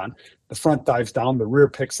brakes on, the front dives down, the rear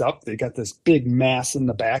picks up. They got this big mass in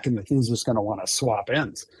the back and the thing's just going to want to swap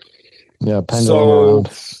ends. Yeah. Pendulum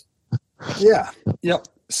around. Yeah. Yep.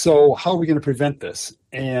 So how are we going to prevent this?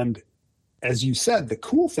 And as you said, the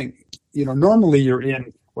cool thing, normally you're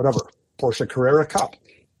in whatever, Porsche Carrera Cup.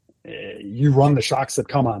 You run the shocks that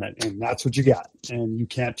come on it, and that's what you got, and you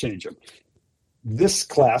can't change them. This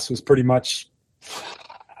class was pretty much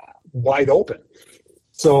wide open.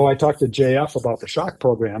 So I talked to JF about the shock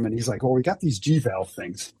program, and he's like, well, we got these G valve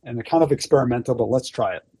things, and they're kind of experimental, but let's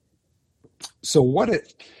try it. So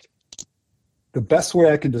the best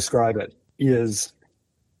way I can describe it is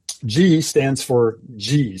G stands for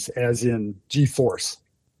G's, as in G-force.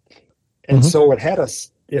 And so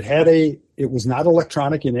it was not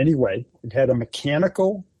electronic in any way. It had a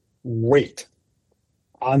mechanical weight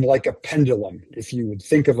on like a pendulum. If you would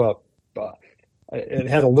think of it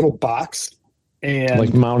had a little box and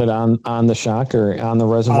like mounted on the shock or on the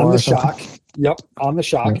reservoir. On the shock. Yep. On the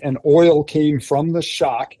shock. And oil came from the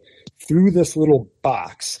shock through this little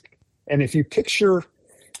box. And if you picture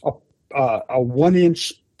a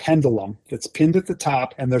 1-inch pendulum that's pinned at the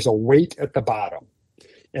top, and there's a weight at the bottom,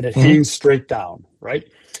 and it hangs straight down, right?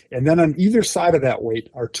 And then on either side of that weight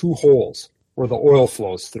are 2 holes where the oil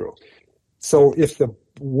flows through. So if the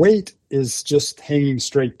weight is just hanging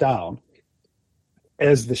straight down,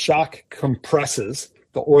 as the shock compresses,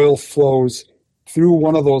 the oil flows through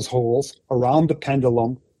one of those holes, around the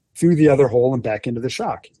pendulum, through the other hole, and back into the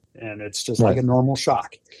shock. And it's just like a normal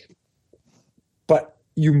shock. But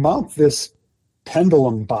you mount this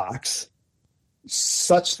pendulum box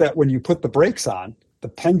such that when you put the brakes on, the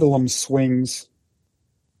pendulum swings.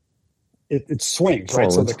 It swings, forward.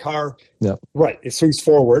 Right? So the car, right, it swings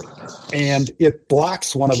forward, and it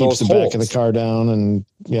blocks one of those holes. Keeps the back of the car down, and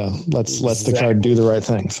lets the car do the right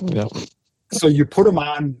things. Yeah. So you put them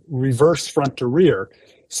on reverse front to rear,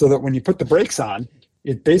 so that when you put the brakes on,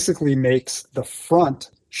 it basically makes the front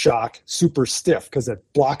shock super stiff because it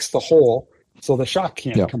blocks the hole, so the shock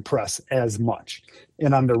can't compress as much.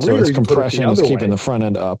 And on the rear, its compression is keeping the front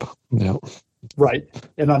end up. Yeah. Right.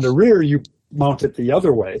 And on the rear, you mount it the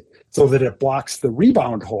other way so that it blocks the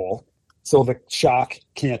rebound hole, so the shock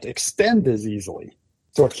can't extend as easily.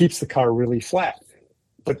 So it keeps the car really flat.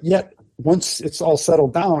 But yet, once it's all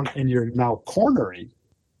settled down and you're now cornering,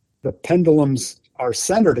 the pendulums are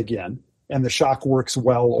centered again, and the shock works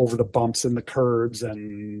well over the bumps and the curves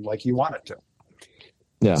and like you want it to.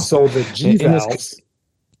 Yeah. So the G valves.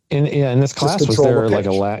 In this class, was there like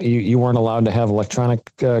you weren't allowed to have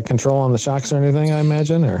electronic control on the shocks or anything, I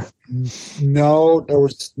imagine, or? No, there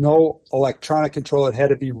was no electronic control. It had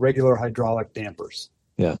to be regular hydraulic dampers.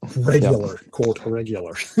 Yeah. Quote,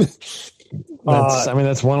 regular.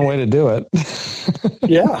 That's one way to do it.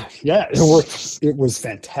 yeah, it worked. It was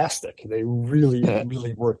fantastic. They really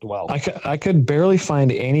worked well. I could barely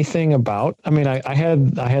find anything about. I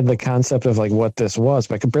had the concept of like what this was,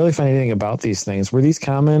 but I could barely find anything about these things. Were these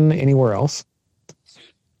common anywhere else?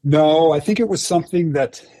 No, I think it was something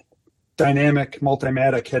that Dynamic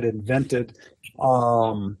Multimatic had invented,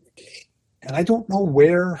 and I don't know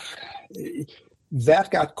where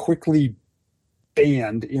that got quickly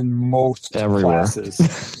banned in most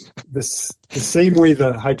classes. The same way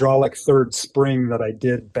the hydraulic third spring that I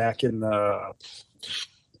did back in the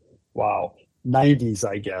 90s,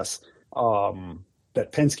 I guess,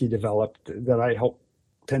 that Penske developed, that I helped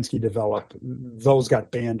Penske develop, those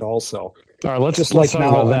got banned also. All right, let's talk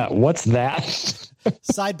about that. What's that?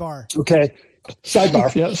 Sidebar. Okay.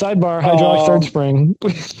 Sidebar. Yeah, sidebar, hydraulic third spring.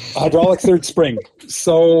 Hydraulic third spring.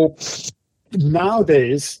 So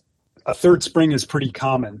nowadays, a third spring is pretty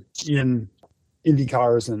common in Indy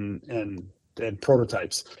cars and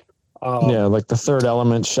prototypes. Like the third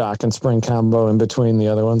element shock and spring combo in between the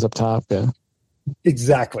other ones up top. Yeah.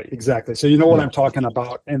 Exactly. So you know what I'm talking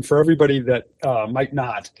about. And for everybody that might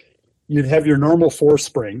not, you'd have your normal 4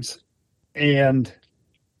 springs, and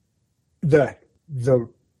the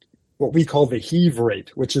what we call the heave rate,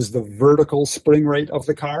 which is the vertical spring rate of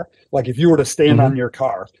the car. Like if you were to stand on your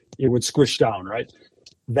car, it would squish down, right?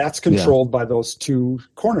 That's controlled by those 2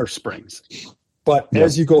 corner springs. But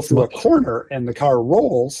as you go through a corner and the car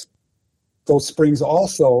rolls, those springs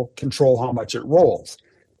also control how much it rolls.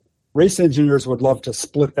 Race engineers would love to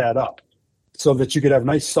split that up so that you could have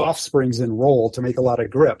nice soft springs in roll to make a lot of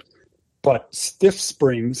grip, but stiff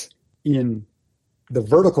springs in the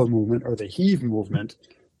vertical movement or the heave movement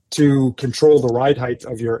to control the ride height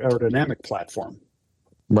of your aerodynamic platform.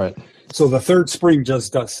 Right. So the third spring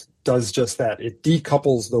just does just that. It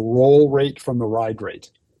decouples the roll rate from the ride rate.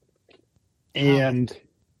 And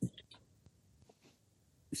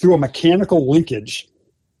through a mechanical linkage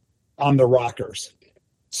on the rockers.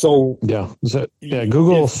 So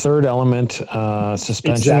Google third element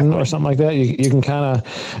suspension or something like that. You can kind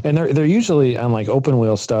of, and they're usually on like open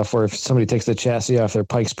wheel stuff, or if somebody takes the chassis off their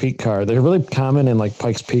Pikes Peak car, they're really common in like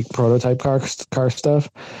Pikes Peak prototype car stuff.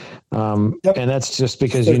 And that's just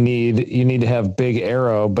because you need to have big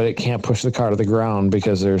aero, but it can't push the car to the ground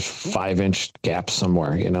because there's 5-inch gaps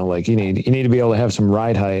somewhere. Like you need to be able to have some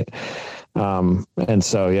ride height. And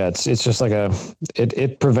so, it's just like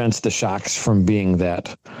it prevents the shocks from being that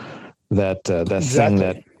thing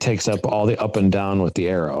that takes up all the up and down with the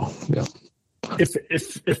aero. Yeah.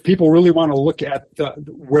 If people really want to look at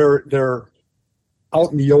where they're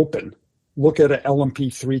out in the open, look at an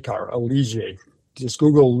LMP3 car, a Ligier. Just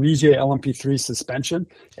Google Ligier LMP3 suspension,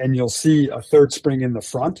 and you'll see a third spring in the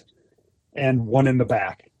front and one in the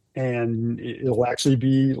back. And it'll actually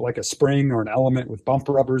be like a spring or an element with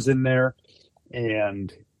bumper rubbers in there.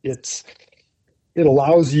 And it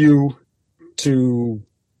allows you to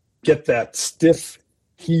get that stiff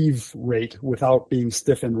heave rate without being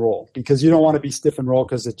stiff and roll, because you don't want to be stiff and roll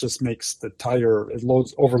because it just makes the tire,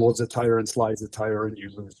 overloads the tire and slides the tire and you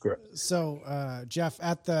lose grip. So, Jeff,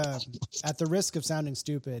 at the risk of sounding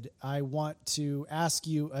stupid, I want to ask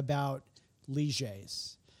you about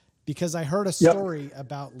Ligiers, because I heard a story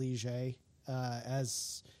about Ligier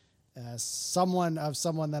as someone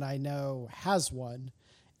that I know has one.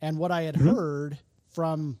 And what I had heard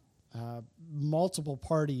from multiple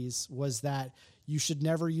parties was that you should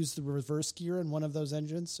never use the reverse gear in one of those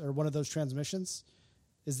engines or one of those transmissions.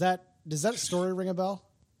 Does that story ring a bell?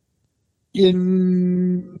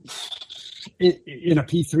 In a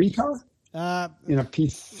P3 car? In a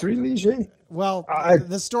P3 Ligier? Well,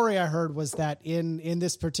 the story I heard was that in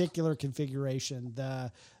this particular configuration,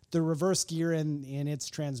 the reverse gear in its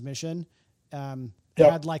transmission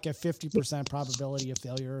had like a 50% probability of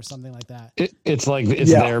failure or something like that. It's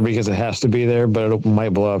there because it has to be there, but it might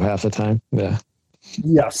blow up half the time. Yeah.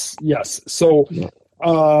 Yes. So,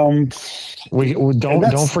 we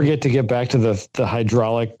don't forget to get back to the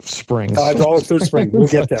hydraulic springs. Hydraulic third spring. We'll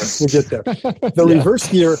get there. The reverse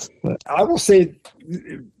gear, I will say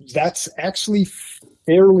that's actually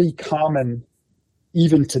fairly common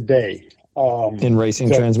even today. In racing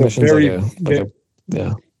transmissions,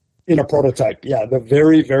 in a prototype. Yeah, the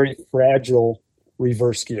very, very fragile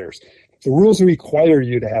reverse gears. The rules require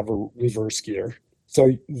you to have a reverse gear.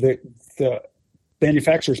 So the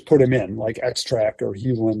manufacturers put them in, like X-Track or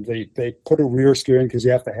Hewland. They put a reverse gear in because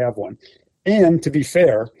you have to have one. And to be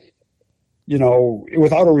fair,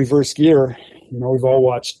 without a reverse gear, we've all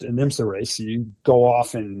watched an IMSA race. You go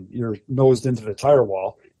off and you're nosed into the tire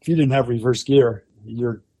wall. If you didn't have reverse gear,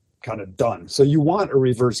 you're kind of done. So you want a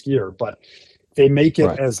reverse gear, but they make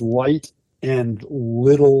it as light and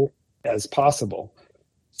little as possible.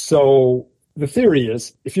 So the theory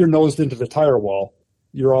is, if you're nosed into the tire wall,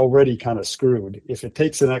 you're already kind of screwed. If it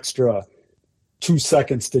takes an extra 2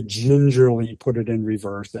 seconds to gingerly put it in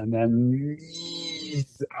reverse and then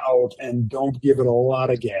ease out and don't give it a lot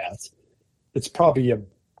of gas, it's probably a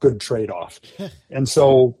good trade-off. And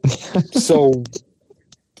so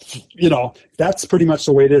that's pretty much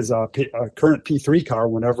the way it is. A current P3 car,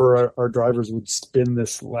 whenever our drivers would spin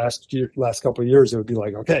this last couple of years, it would be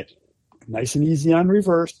like, okay, nice and easy on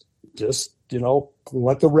reverse. Just,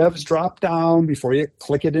 let the revs drop down before you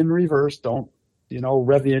click it in reverse. Don't,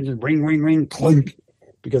 rev the engine, ring, ring, ring, clink,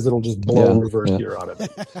 because it'll just blow reverse gear out of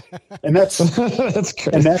it. And that's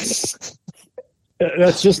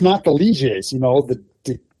that's just not the Ligiers.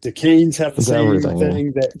 The Canes have the same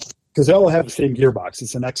thing because they'll have the same gearbox.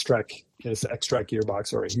 It's an X-Track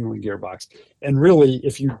gearbox or a Hewland gearbox. And really,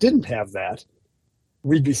 if you didn't have that,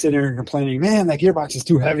 we'd be sitting here complaining, man, that gearbox is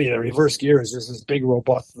too heavy. The reverse gear is just this big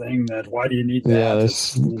robust thing why do you need that? Yeah,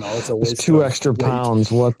 it's a waste. It's 2 extra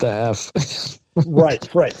pounds. What the F? Right.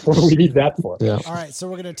 What do we need that for? Yeah. All right. So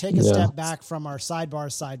we're going to take a step back from our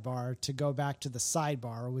sidebar to go back to the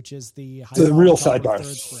sidebar, which is the real sidebar.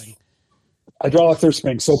 Third spring. Hydraulic third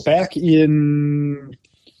spring. So back in,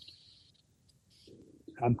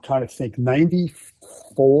 I'm trying to think,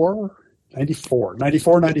 94,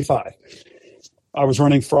 95. I was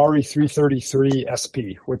running Ferrari 333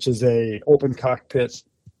 SP, which is a open cockpit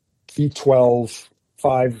V12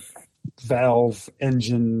 5-valve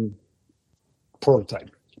engine prototype.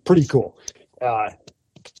 Pretty cool.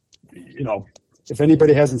 If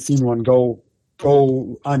anybody hasn't seen one, go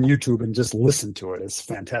on YouTube and just listen to it. It's a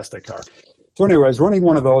fantastic car. So anyway, I was running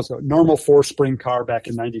one of those, a normal 4-spring car back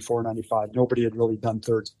in 94, 95. Nobody had really done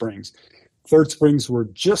third springs. Third springs were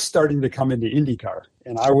just starting to come into IndyCar.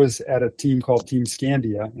 And I was at a team called Team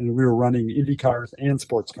Scandia, and we were running Indy cars and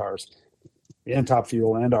sports cars and Top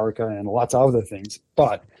Fuel and ARCA and lots of other things.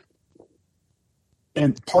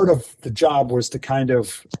 And part of the job was to kind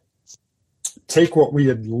of take what we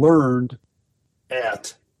had learned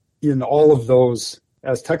in all of those,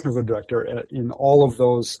 as technical director, in all of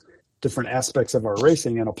those different aspects of our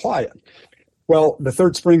racing and apply it. Well, the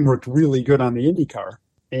third spring worked really good on the Indy car.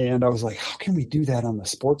 And I was like, how can we do that on the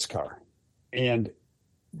sports car? And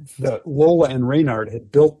Lola and Reynard had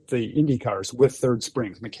built the Indy cars with third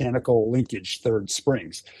springs, mechanical linkage third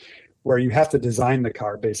springs, where you have to design the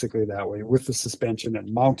car basically that way with the suspension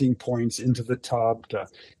and mounting points into the tub to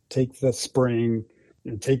take the spring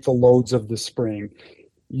and take the loads of the spring.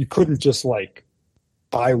 You couldn't just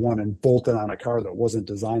buy one and bolt it on a car that wasn't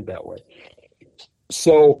designed that way.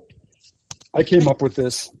 So I came up with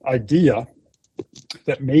this idea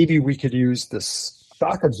that maybe we could use the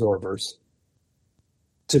shock absorbers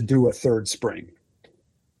to do a third spring.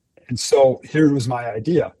 And so here was my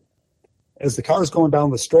idea. As the car is going down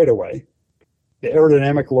the straightaway, the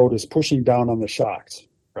aerodynamic load is pushing down on the shocks,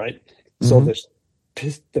 right? Mm-hmm. So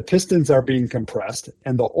the pistons are being compressed,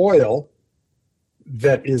 and the oil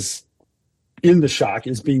that is in the shock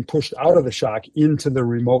is being pushed out of the shock into the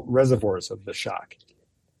remote reservoirs of the shock.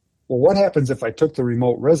 Well, what happens if I took the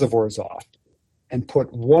remote reservoirs off and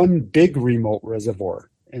put one big remote reservoir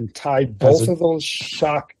and tied both of those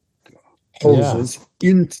shock hoses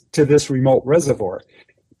into this remote reservoir,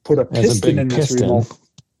 put a piston in this remote.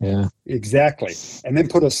 Yeah, exactly. And then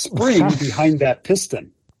put a spring behind that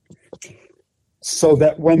piston. So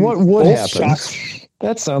that when what would happen? Shocks,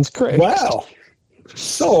 that sounds great. Wow.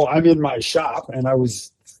 So I'm in my shop, and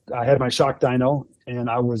I had my shock dyno, and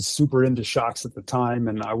I was super into shocks at the time,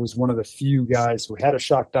 and I was one of the few guys who had a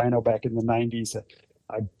shock dyno back in the 90s.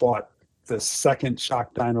 I bought the second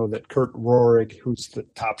shock dyno that Kurt Rohrig, who's the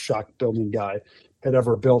top shock building guy, had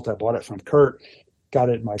ever built. I bought it from Kurt, got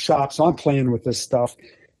it in my shop. So I'm playing with this stuff.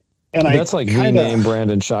 And that's like the name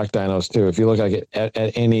brand in shock dynos too. If you look like at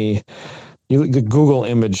any, you Google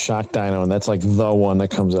image shock dyno, and that's like the one that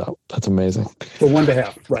comes up. That's amazing. The one to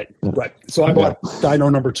have, right. So I bought dyno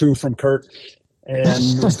number 2 from Kurt,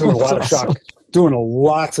 and was doing a lot of shock, doing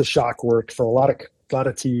lots of shock work for a lot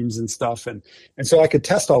of teams and stuff, and so I could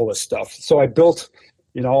test all this stuff. So I built,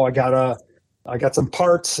 I got some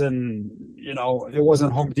parts, and it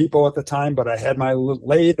wasn't Home Depot at the time, but I had my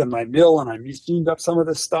lathe and my mill, and I machined up some of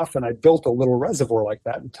this stuff, and I built a little reservoir like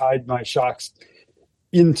that and tied my shocks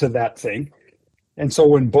into that thing. And so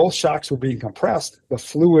when both shocks were being compressed, the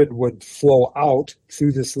fluid would flow out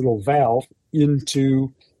through this little valve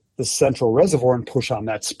into the central reservoir and push on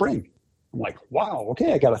that spring. I'm like, wow,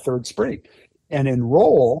 okay, I got a third spring. And in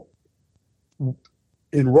roll,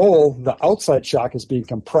 the outside shock is being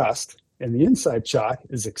compressed and the inside shock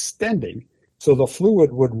is extending. So the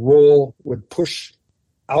fluid would push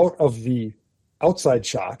out of the outside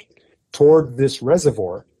shock toward this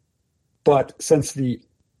reservoir. But since the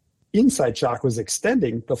inside shock was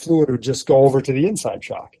extending, the fluid would just go over to the inside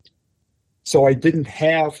shock. So it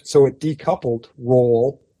decoupled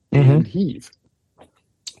roll and heave.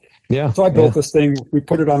 Yeah. So I built this thing. We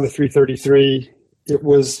put it on the 333.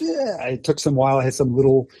 It took some while. I had some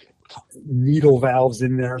little needle valves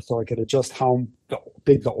in there so I could adjust how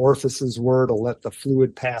big the orifices were to let the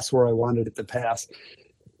fluid pass where I wanted it to pass.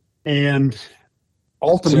 And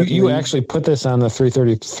ultimately, so you actually put this on the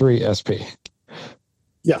 333 SP.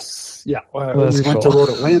 Yes. Yeah. We went to Road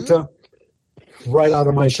Atlanta right out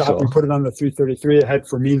of my shop. Cool. We put it on the 333. I had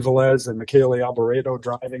Fermin Velez and Michele Alboreto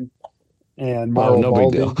driving, and Mauro no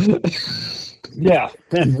Baldi. Big deal. Yeah.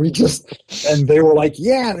 And they were like,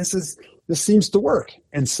 yeah, this seems to work.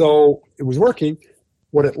 And so it was working.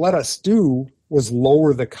 What it let us do was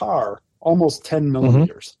lower the car almost 10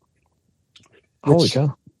 millimeters. Holy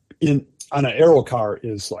cow. On an aero car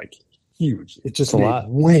is like huge. It just made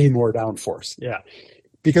way more downforce. Yeah.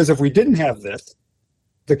 Because if we didn't have this,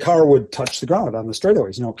 the car would touch the ground on the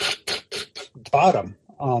straightaways, bottom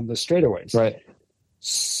on the straightaways. Right.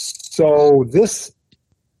 So this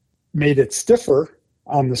made it stiffer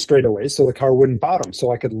on the straightaways so the car wouldn't bottom.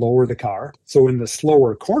 So I could lower the car. So in the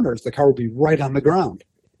slower corners, the car would be right on the ground.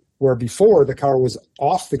 Where before the car was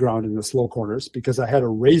off the ground in the slow corners because I had to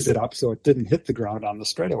raise it up so it didn't hit the ground on the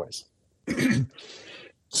straightaways.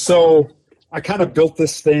 So I kind of built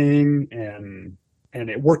this thing and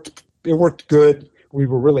it worked. It worked good. We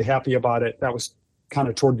were really happy about it. That was kind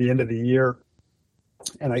of toward the end of the year.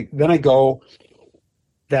 And then I go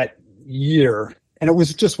that year, and it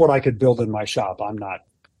was just what I could build in my shop. I'm not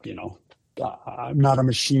a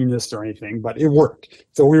machinist or anything, but it worked.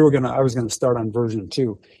 So I was going to start on version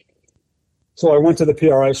 2. So I went to the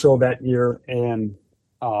PRI show that year, and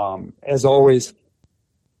as always,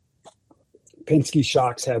 Penske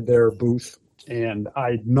Shocks had their booth, and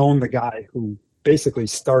I'd known the guy who basically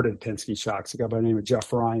started Penske Shocks, a guy by the name of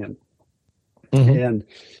Jeff Ryan. And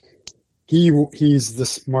he's the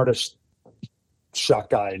smartest shock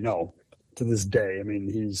guy I know to this day. I mean,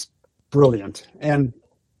 he's brilliant. And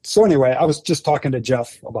so anyway, I was just talking to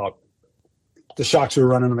Jeff about the shocks we were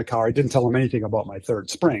running in the car. I didn't tell him anything about my third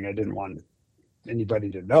spring. I didn't want anybody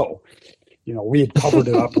to know. We had covered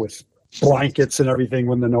it up with blankets and everything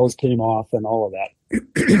when the nose came off and all of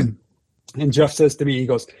that. And Jeff says to me, he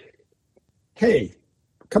goes, hey,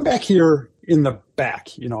 come back here in the back,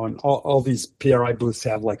 and all these PRI booths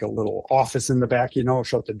have like a little office in the back,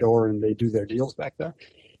 shut the door and they do their deals back there.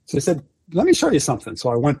 So he said, let me show you something. So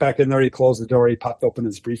I went back in there, he closed the door, he popped open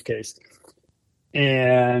his briefcase,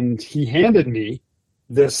 and he handed me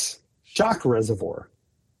this shock reservoir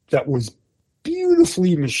that was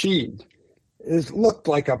beautifully machined. It looked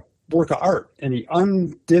like a work of art, and he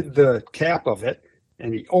undid the cap of it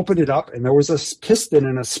and he opened it up, and there was a piston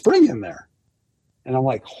and a spring in there. And I'm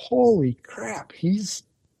like, holy crap, he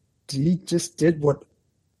just did what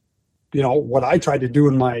I tried to do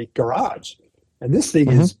in my garage. And this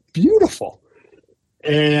thing is beautiful.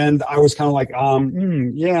 And I was kind of like,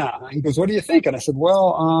 yeah. He goes, what do you think? And I said,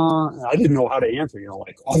 well, I didn't know how to answer,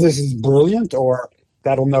 like, oh, this is brilliant, or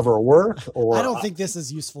that'll never work, or I don't think this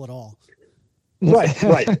is useful at all. Right.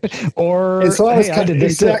 Or, and so I was hey, I did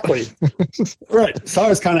this exactly. Right. So I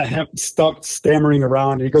was kind of stuck stammering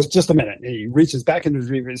around. And he goes, just a minute. And he reaches back into his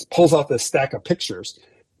briefcase, pulls out this stack of pictures,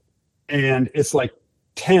 and it's like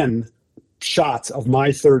 10 shots of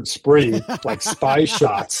my third spring, like spy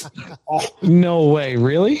shots. No way,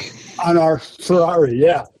 really? On our Ferrari,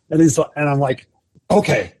 yeah. And I'm like,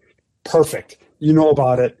 okay, perfect. You know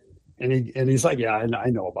about it. And he's like, yeah, I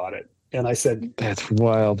know about it. And I said, that's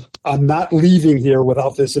wild. I'm not leaving here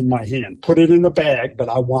without this in my hand. Put it in a bag, but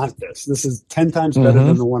I want this. This is 10 times better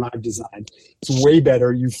than the one I've designed. It's way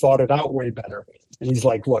better. You thought it out way better. And he's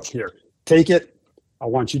like, look, here, take it. I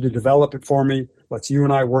want you to develop it for me. You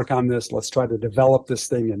and I work on this. Let's try to develop this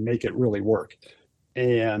thing and make it really work.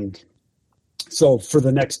 And so for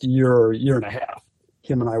the next year or year and a half,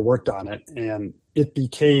 him and I worked on it. And it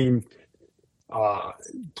became,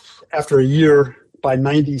 after a year, by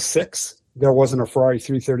 96, there wasn't a Ferrari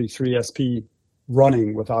 333 SP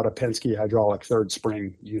running without a Penske hydraulic third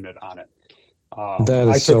spring unit on it. That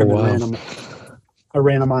is so wild. I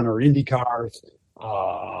ran them on our Indy cars.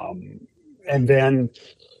 And then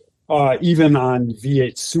even on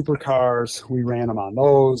V8 supercars, we ran them on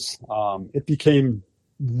those. It became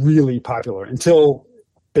really popular until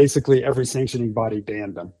basically every sanctioning body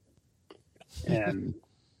banned them. And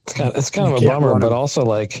it's kind of a bummer, but also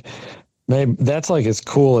like, maybe that's like as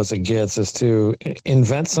cool as it gets, is to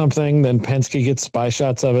invent something, then Penske gets spy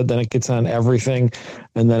shots of it, then it gets on everything,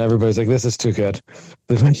 and then everybody's like, this is too good.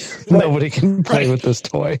 Nobody can play with this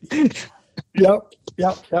toy. Yep.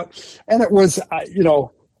 And it was,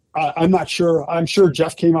 I'm not sure. I'm sure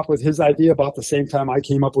Jeff came up with his idea about the same time I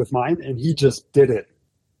came up with mine, and he just did it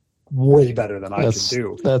way better than I could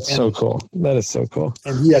do. That's so cool. That is so cool.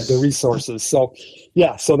 And he had the resources. So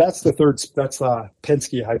yeah, so that's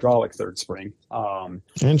Penske hydraulic third spring.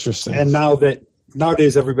 Interesting. And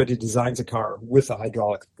nowadays everybody designs a car with a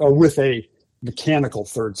hydraulic or with a mechanical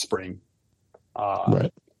third spring.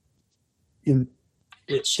 Right. In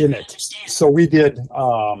it. So we did,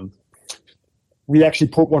 we actually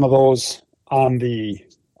put one of those on a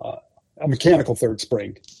mechanical third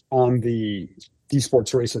spring on the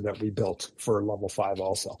D-Sports racer that we built for Level 5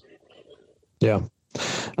 also. Yeah.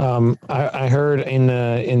 I heard in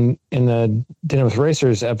the Dinner with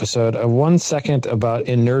Racers episode a 1 second about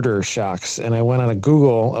inerter shocks, and I went on a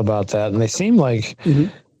Google about that, and they seem like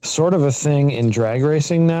sort of a thing in drag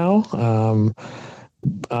racing now.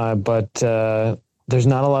 But there's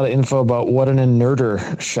not a lot of info about what an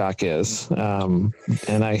inerter shock is. And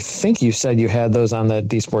I think you said you had those on the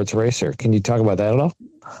D-Sports racer. Can you talk about that at all?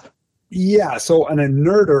 Yeah, so an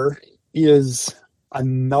inerter is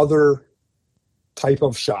another type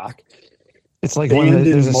of shock. It's like when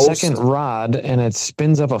there's a second rod and it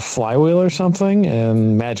spins up a flywheel or something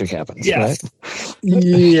and magic happens, yes. Right?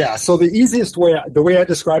 Yeah, so the way I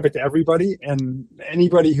describe it to everybody, and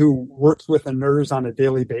anybody who works with inerters on a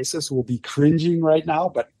daily basis will be cringing right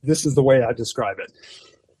now, but this is the way I describe it.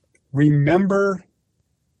 Remember,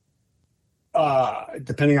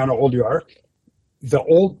 depending on how old you are, the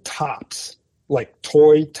old tops, like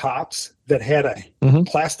toy tops that had a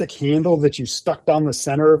plastic handle that you stuck down the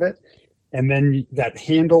center of it, and then that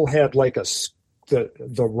handle had like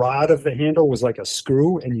the rod of the handle was like a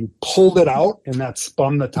screw, and you pulled it out, and that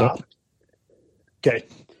spun the top. Yep. Okay,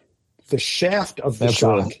 the shaft of the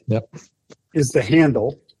shock is the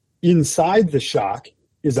handle. Inside the shock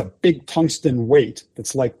is a big tungsten weight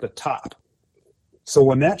that's like the top. So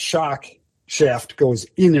when that shock shaft goes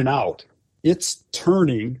in and out, it's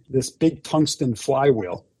turning this big tungsten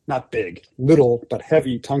flywheel, not big, little, but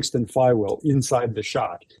heavy tungsten flywheel inside the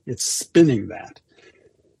shock. It's spinning that.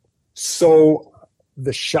 So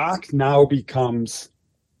the shock now becomes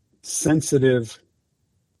sensitive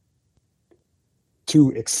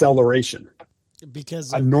to acceleration.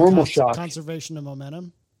 Because a normal shock. Conservation of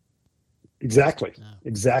momentum? Exactly. Yeah.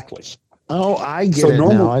 Exactly. Oh, I get it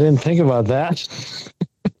now. I didn't think about that.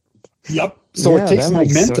 Yep. So it takes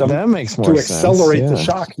momentum to accelerate the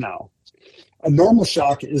shock now. A normal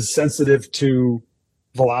shock is sensitive to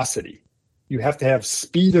velocity. You have to have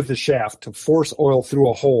speed of the shaft to force oil through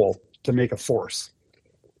a hole to make a force.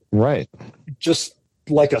 Right. Just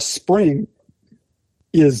like a spring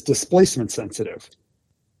is displacement sensitive.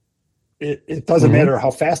 It doesn't matter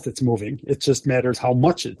how fast it's moving. It just matters how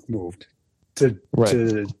much it's moved.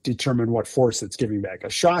 to determine what force it's giving back. A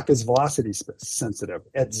shock is velocity sensitive.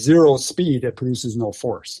 At zero speed, it produces no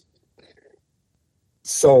force.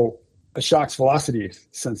 So a shock's velocity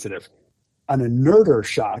sensitive. An inerter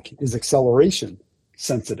shock is acceleration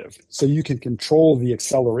sensitive. So you can control the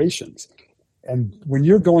accelerations. And when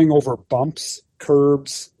you're going over bumps,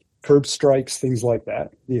 curbs, curb strikes, things like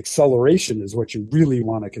that, the acceleration is what you really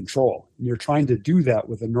want to control. And you're trying to do that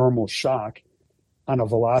with a normal shock on a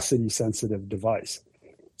velocity sensitive device.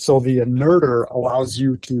 So the inerter allows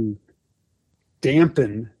you to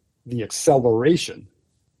dampen the acceleration,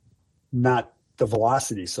 not the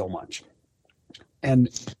velocity so much. And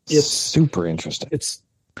it's super interesting. It's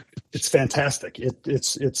fantastic.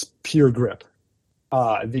 It's pure grip.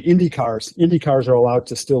 The Indy cars are allowed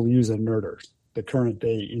to still use inerters, the current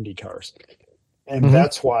day Indy cars. And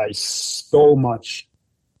that's why so much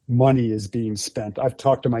money is being spent. I've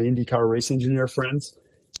talked to my IndyCar race engineer friends,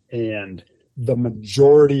 and the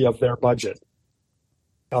majority of their budget,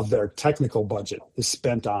 of their technical budget, is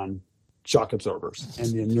spent on shock absorbers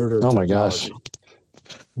and the inerter technology. My gosh.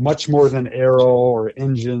 Much more than aero or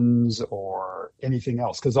engines or anything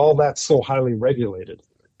else, because all that's so highly regulated.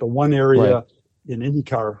 The one area in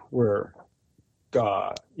IndyCar where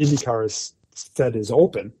IndyCar is said is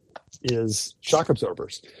open is shock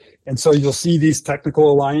absorbers. And so you'll see these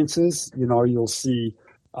technical alliances. You'll see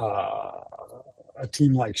a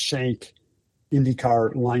team like Shank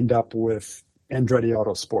IndyCar lined up with Andretti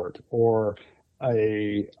Autosport, or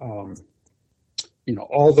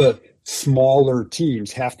all the smaller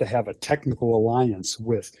teams have to have a technical alliance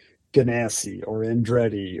with Ganassi or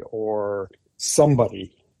Andretti or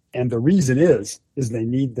somebody. And the reason is they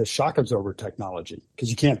need the shock absorber technology,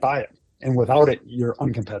 because you can't buy it. And without it, you're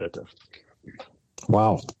uncompetitive.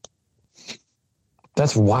 Wow.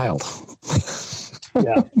 That's wild.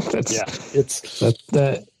 Yeah.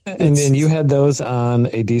 And you had those on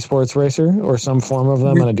a D Sports racer, or some form of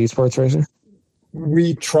them on a D Sports racer?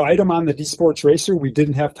 We tried them on the D Sports racer. We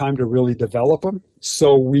didn't have time to really develop them.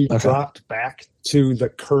 So we dropped back to the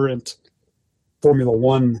current Formula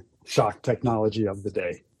One shock technology of the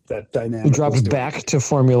day. That dynamic. You dropped back to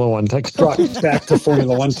Formula One technology. Dropped back to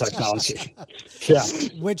Formula One technology. Yeah.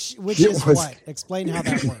 Which is what? Explain how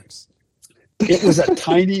that works. It was a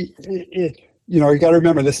tiny, you got to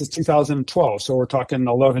remember, this is 2012. So we're talking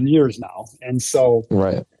 11 years now. And so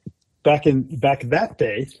back that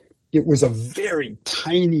day, it was a very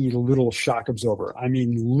tiny little shock absorber. I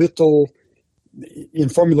mean, in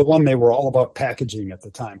Formula One, they were all about packaging at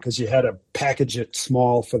the time, because you had to package it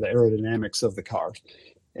small for the aerodynamics of the cars.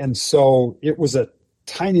 And so it was a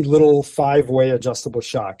tiny little 5-way adjustable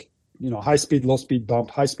shock, high speed, low speed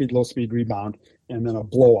bump, high speed, low speed rebound, and then a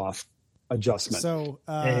blow off adjustment. So,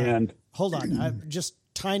 and hold on, just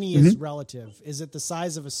tiny is relative. Is it the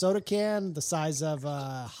size of a soda can, the size of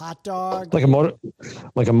a hot dog? Like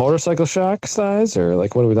a motorcycle shock size, or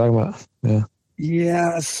like, what are we talking about? Yeah.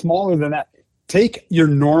 Yeah. Smaller than that. Take your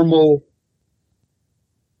normal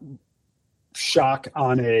shock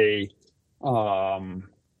on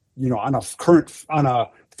on a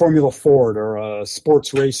Formula Ford or a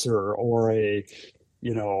sports racer or a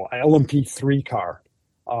LMP3 car.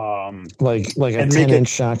 Like a 10-inch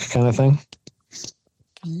shock kind of thing.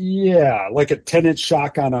 Yeah, like a 10-inch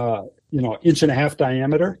shock on a 1.5-inch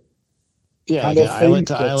diameter. Yeah, like an eyelet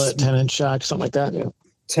to eyelet 10-inch shock, something like that. Yeah.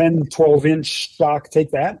 10, 12-inch shock.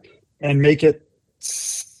 Take that and make it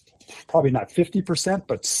probably not 50%,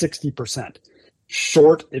 but 60%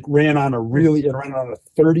 short. It ran on a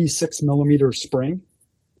 36 millimeter spring.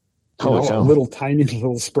 A little tiny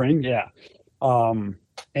little spring. Yeah.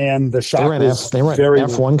 And the shock they ran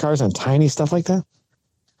F1 cars on tiny stuff like that.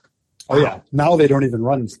 Oh yeah. Now they don't even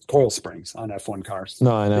run coil springs on F1 cars.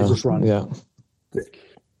 No, I know. They just run. Yeah.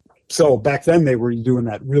 So back then they were doing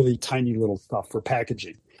that really tiny little stuff for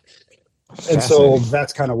packaging. And so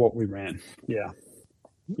that's kind of what we ran. Yeah.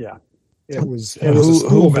 Yeah. It was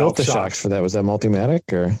who built the shocks for that? Was that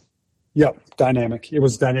Multimatic or? Yep, Dynamic. It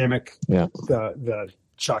was Dynamic. Yeah. The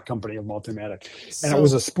shock company of Multimatic. And it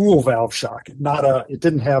was a spool valve shock, it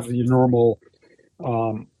didn't have the normal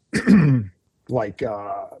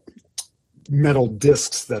metal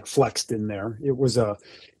discs that flexed in there. It was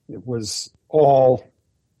all,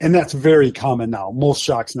 and that's very common now. Most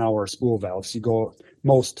shocks now are spool valves.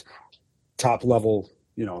 Most top level,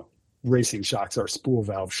 racing shocks are spool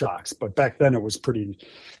valve shocks, but back then it was pretty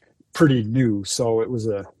new. So it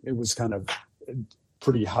was kind of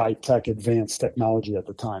pretty high tech, advanced technology at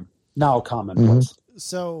the time. Now commonplace.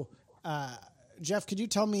 So, Jeff, could you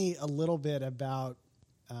tell me a little bit about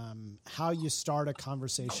how you start a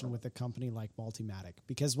conversation with a company like Multimatic?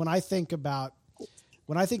 Because when I think about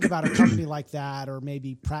when I think about a company like that, or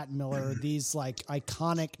maybe Pratt and Miller, these like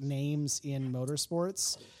iconic names in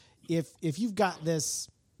motorsports, if you've got this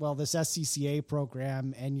SCCA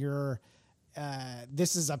program and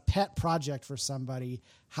this is a pet project for somebody,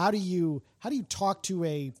 how do you talk to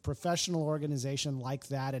a professional organization like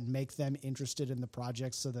that and make them interested in the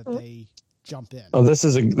project so that they jump in? Oh, this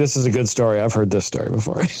is a good story. I've heard this story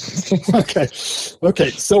before. Okay.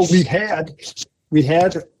 So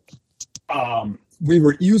we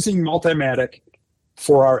were using Multimatic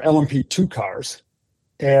for our LMP2 cars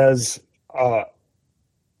as a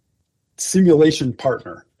simulation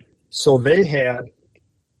partner. So they had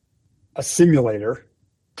a simulator,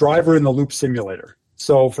 driver in the loop simulator.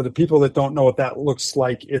 So for the people that don't know what that looks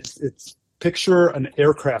like, it's picture an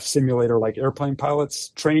aircraft simulator like airplane pilots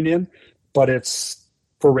train in, but it's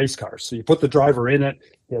for race cars. So you put the driver in it.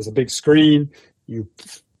 It has a big screen. You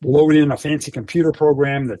load in a fancy computer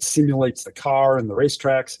program that simulates the car and the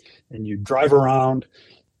racetracks, and you drive around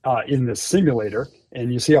in the simulator,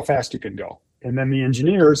 and you see how fast you can go. And then the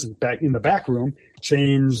engineers back in the back room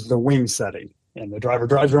change the wing setting, and the driver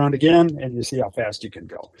drives around again, and you see how fast you can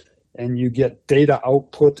go. And you get data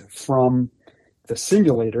output from the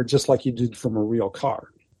simulator just like you did from a real car.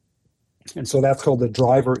 And so that's called the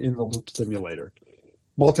driver in the loop simulator.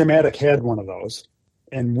 Multimatic had one of those,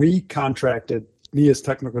 and we contracted, me as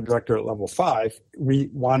technical director at Level 5, we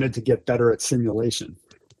wanted to get better at simulation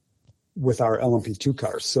with our LMP2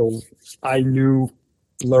 cars. So I knew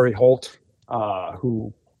Larry Holt,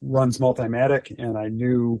 who runs Multimatic, and I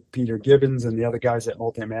knew Peter Gibbons and the other guys at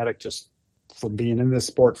Multimatic just from being in this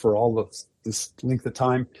sport for all this length of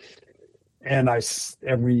time. And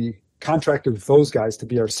we contracted with those guys to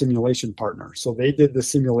be our simulation partner. So they did the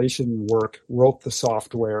simulation work, wrote the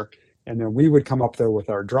software, and then we would come up there with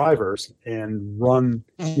our drivers and run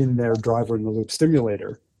in their driver in the loop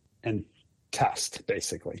simulator and test,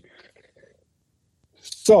 basically.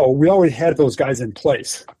 So we already had those guys in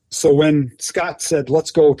place. So when Scott said, let's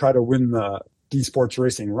go try to win the D Sports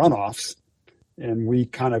Racing runoffs, and we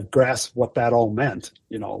kind of grasped what that all meant,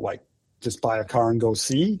 like just buy a car and go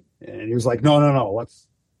see. And he was like, no, let's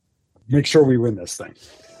make sure we win this thing.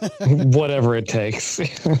 Whatever it takes.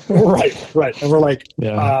 Right. And we're like,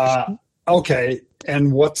 yeah. Okay,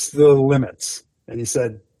 and what's the limits? And he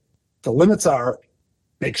said, the limits are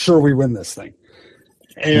make sure we win this thing.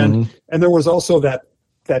 And and there was also that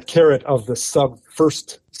carrot of the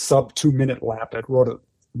first sub 2 minute lap at Road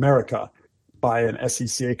America by an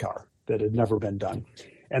SCCA car that had never been done.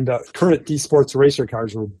 And the current D Sports racer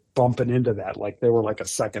cars were bumping into that, like they were like a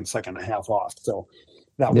second and a half off. So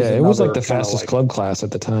that was it was like the fastest club class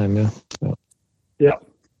at the time. Yep.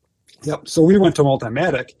 So we went to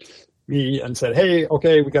Multimatic, me, and said, hey,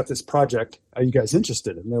 okay, we got this project. Are you guys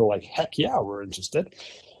interested? And they were like, heck yeah, we're interested.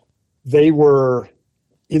 They were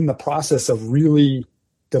in the process of really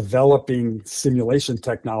developing simulation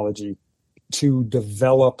technology to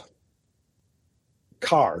develop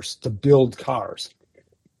cars, to build cars.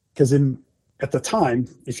 Because at the time,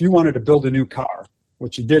 if you wanted to build a new car,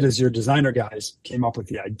 what you did is your designer guys came up with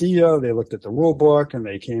the idea, they looked at the rule book, and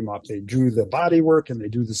they drew the bodywork, and they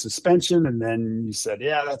drew the suspension, and then you said,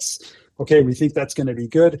 yeah, that's okay, we think that's going to be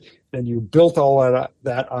good. Then you built all of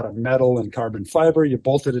that out of metal and carbon fiber, you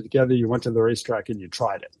bolted it together, you went to the racetrack, and you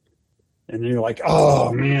tried it. And you're like,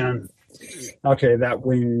 oh, man, okay, that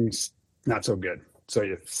wing's not so good. So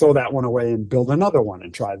you throw that one away and build another one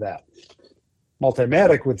and try that.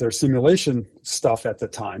 Multimatic, with their simulation stuff at the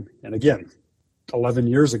time, and again, 11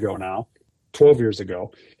 years ago now, 12 years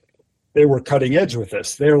ago, they were cutting edge with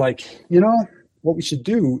this. They're like, what we should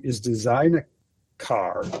do is design a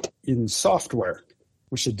car in software.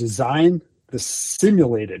 We should design the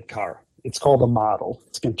simulated car. It's called a model.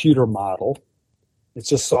 It's a computer model. It's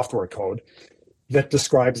just software code that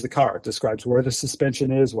describes the car. It describes where the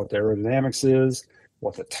suspension is, what the aerodynamics is,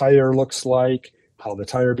 what the tire looks like, how the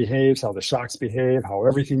tire behaves, how the shocks behave, how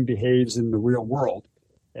everything behaves in the real world.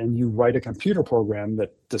 And you write a computer program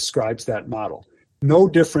that describes that model. No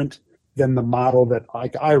different than the model that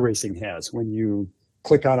like iRacing has. When you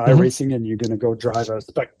click on iRacing and you're going to go drive a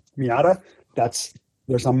spec Miata,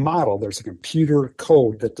 there's a model, there's a computer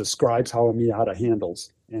code that describes how a Miata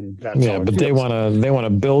handles. And that's but they want to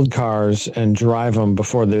build cars and drive them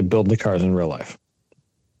before they build the cars in real life.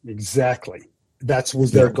 Exactly. That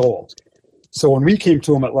was their goal. So when we came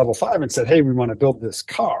to them at Level 5 and said, hey, we want to build this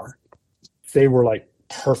car, they were like,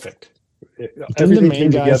 perfect. Didn't the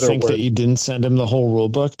main guy think that you didn't send him the whole rule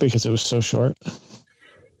book because it was so short?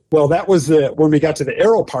 Well, that was when we got to the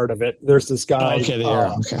aero part of it. There's this guy. The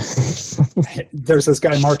aero. Okay. There's this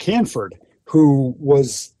guy, Mark Hanford,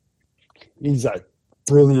 he's a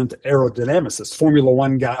brilliant aerodynamicist, Formula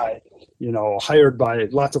One guy, hired by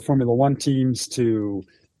lots of Formula One teams to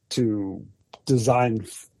design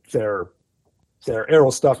their aero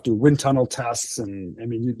stuff, do wind tunnel tests, and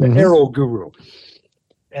the aero guru.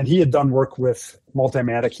 And he had done work with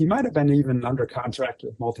Multimatic. He might have been even under contract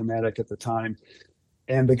with Multimatic at the time.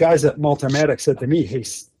 And the guys at Multimatic said to me, hey,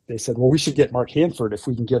 they said, well, we should get Mark Hanford if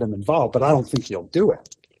we can get him involved, but I don't think he'll do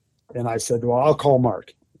it. And I said, well, I'll call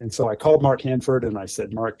Mark. And so I called Mark Hanford and I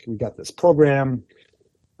said, Mark, we got this program.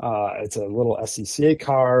 It's a little SCCA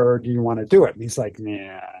car. Do you want to do it? And he's like,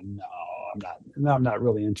 nah, no, I'm not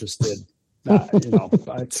really interested.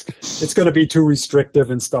 It's going to be too restrictive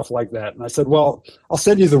and stuff like that. And I said, well, I'll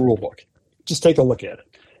send you the rule book. Just take a look at it.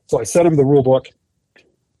 So I sent him the rule book,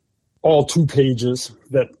 all 2 pages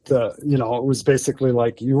that, it was basically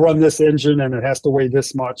like, you run this engine and it has to weigh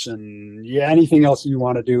this much. And anything else you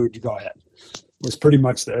want to do, you go ahead. It was pretty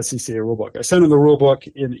much the SCCA rule book. I sent him the rule book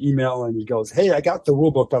in email and he goes, hey, I got the rule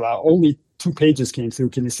book, but only 2 pages came through.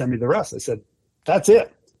 Can you send me the rest? I said, that's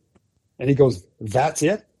it. And he goes, that's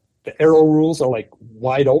it? The aero rules are like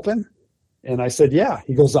wide open? And I said, yeah.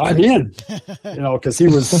 He goes, I'm in, because he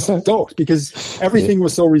was stoked because everything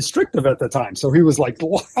was so restrictive at the time. So he was like,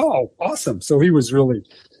 wow, awesome. So he was really,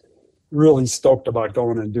 really stoked about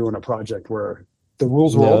going and doing a project where the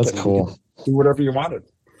rules were open. That's cool. You could do whatever you wanted.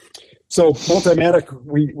 So Multimatic,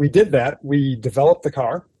 we did that. We developed the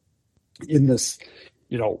car in this,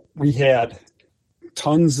 we had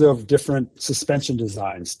tons of different suspension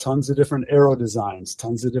designs, tons of different aero designs,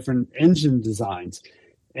 tons of different engine designs.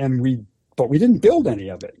 But we didn't build any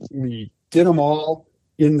of it. We did them all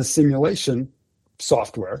in the simulation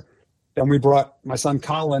software. Then we brought my son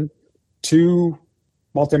Colin to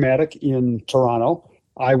Multimatic in Toronto.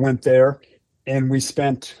 I went there and we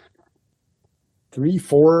spent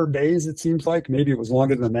 3-4 days, it seems like, maybe it was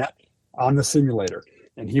longer than that, on the simulator.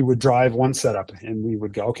 And he would drive one setup and we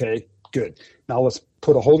would go, okay, good. Now let's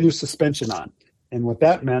put a whole new suspension on. And what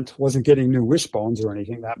that meant wasn't getting new wishbones or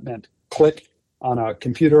anything. That meant click on a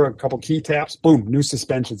computer, a couple key taps, boom, new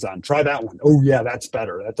suspension's on. Try that one. Oh, yeah, that's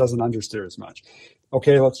better. That doesn't understeer as much.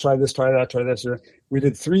 Okay, let's try this, try that, try this. We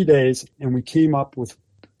did 3 days, and we came up with,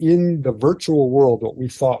 in the virtual world, what we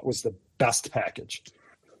thought was the best package.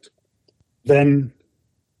 Then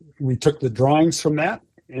we took the drawings from that,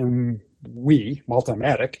 and we,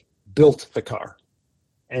 Multimatic, built the car,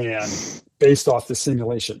 and based off the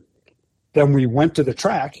simulation. Then we went to the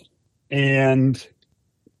track, and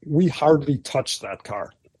we hardly touched that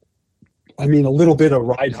car. A little bit of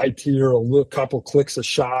ride height here, couple clicks of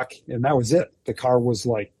shock, and that was it. The car was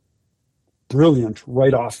like brilliant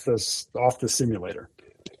right off the simulator.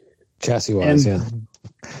 Chassis wise, yeah.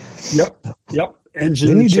 Yep. Engine.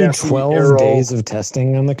 Didn't you do chassis, 12 aero. days of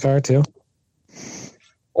testing on the car too?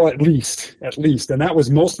 Oh, at least, and that was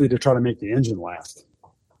mostly to try to make the engine last.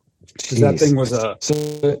 Because that thing was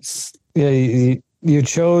You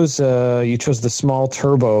chose the small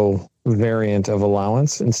turbo variant of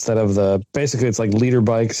allowance instead of basically it's like liter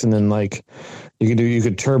bikes, and then like you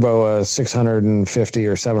could turbo a 650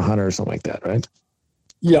 or 700 or something like that, right?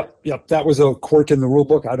 Yep. That was a quirk in the rule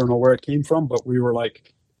book. I don't know where it came from, but we were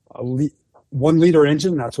like 1 liter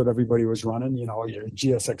engine. That's what everybody was running. Your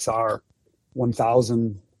GSXR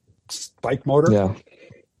 1000 bike motor. Yeah.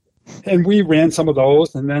 And we ran some of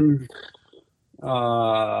those, and then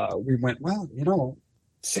we went,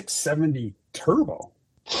 670 turbo.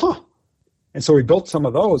 Huh. And so we built some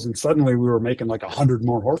of those, and suddenly we were making like 100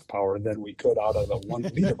 more horsepower than we could out of the 1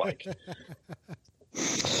 liter bike.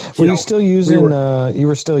 Were you still using, you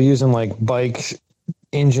were still using like bike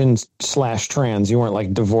engines / trans? You weren't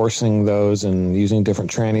like divorcing those and using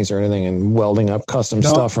different trannies or anything and welding up custom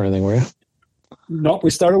stuff or anything, were you? Nope. We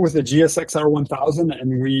started with the GSXR 1000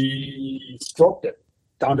 and we stroked it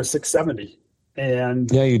down to 670.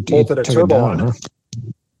 And you bolted a turbo on it.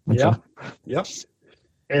 Huh? Yep.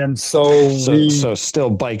 And so still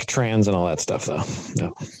bike trans and all that stuff though.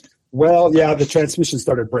 No. Well, yeah, the transmission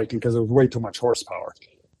started breaking because it was way too much horsepower.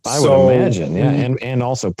 I would imagine, yeah, and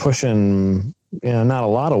also pushing, not a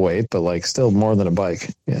lot of weight, but like still more than a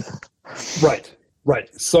bike. Yeah. Right.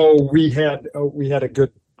 So we had a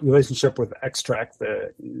good relationship with X-Track,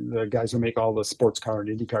 the guys who make all the sports car and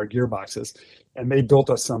IndyCar gearboxes, and they built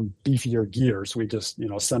us some beefier gears. We just,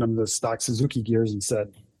 sent them the stock Suzuki gears and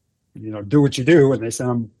said, do what you do, and they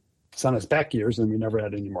sent us back gears, and we never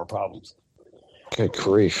had any more problems. Good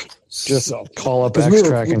grief. Just call up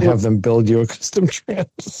X-Track and have them build you a custom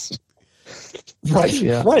trans. Right.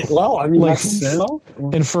 Yeah. Right. Well,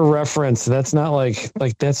 and for reference, that's not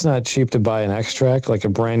that's not cheap to buy an X-Track. Like a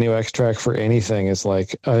brand new X-Track for anything is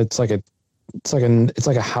like, it's like a it's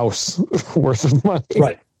like a house worth of money.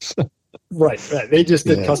 Right. Right. They just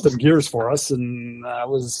did custom gears for us, and that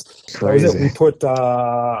was crazy. We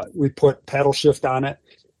put paddle shift on it.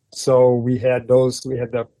 So we had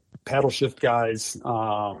the paddle shift guys,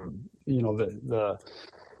 the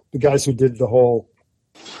guys who did the whole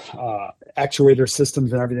actuator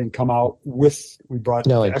systems and everything come out with. We brought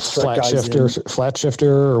like flat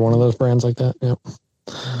shifter or one of those brands like that. Yeah.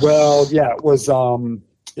 Well, yeah, it was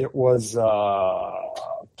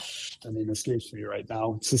the name escapes me right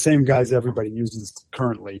now. It's the same guys everybody uses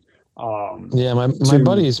currently. My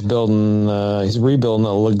buddy's building. He's rebuilding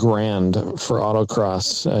a Legrand for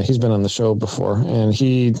autocross. He's been on the show before, and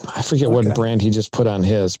I forget what brand he just put on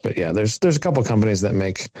his. But yeah, there's a couple companies that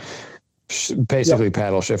make basically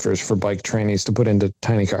paddle shifters for bike trainees to put into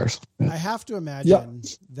tiny cars. I have to imagine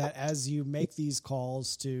that as you make these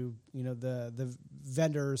calls to the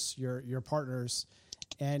vendors, your partners,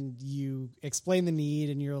 and you explain the need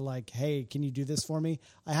and you're like, hey, can you do this for me?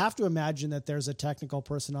 I have to imagine that there's a technical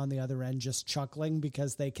person on the other end just chuckling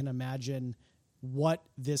because they can imagine what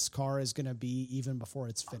this car is going to be even before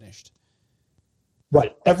it's finished.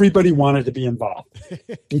 Right. Everybody wanted to be involved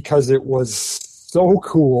because it was so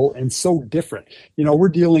cool and so different. We're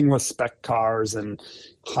dealing with spec cars and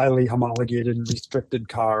highly homologated and restricted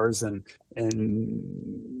cars and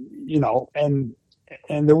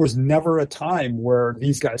there was never a time where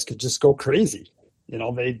these guys could just go crazy.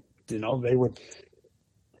 They would,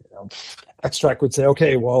 Extract would say,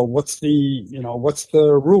 okay, well, what's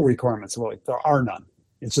the rule requirements? Well, there are none.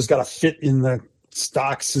 It's just got to fit in the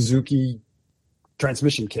stock Suzuki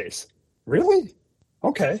transmission case. Really?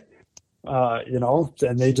 Okay.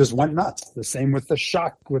 And they just went nuts. The same with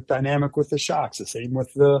the dynamic with the shocks, the same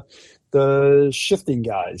with the shifting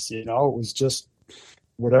guys, it was just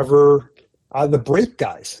whatever. The brake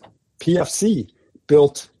guys, PFC,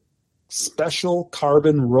 built special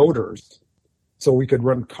carbon rotors so we could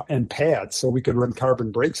run and pads so we could run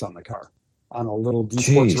carbon brakes on the car on a little D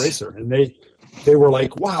Sports racer. And they were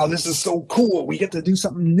like, wow, this is so cool. We get to do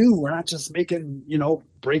something new. We're not just making,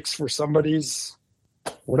 brakes for somebody's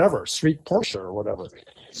whatever, street Porsche or whatever.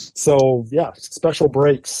 So yeah, special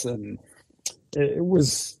brakes. And it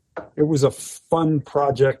was a fun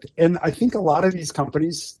project. And I think a lot of these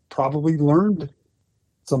companies probably learned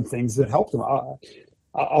some things that helped them.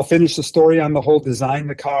 I'll finish the story on the whole design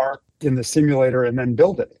the car in the simulator and then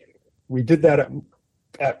build it. We did that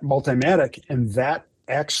at Multimatic, and that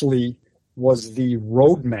actually was the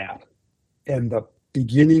roadmap and the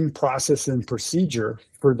beginning process and procedure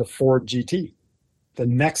for the Ford GT. The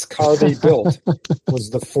next car they built was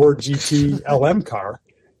the Ford GT LM car.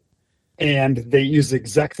 And they used the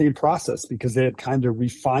exact same process because they had kind of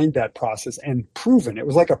refined that process and proven. It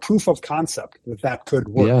was like a proof of concept that could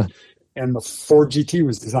work. Yeah. And the Ford GT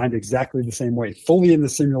was designed exactly the same way, fully in the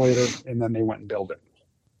simulator, and then they went and built it.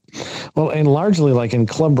 Well, and largely like in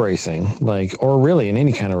club racing, or really in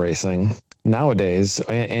any kind of racing nowadays,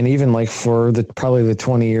 and even like for probably the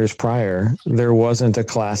 20 years prior, there wasn't a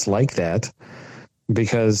class like that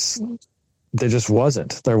because there just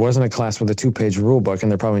wasn't. There wasn't a class with a 2-page rule book,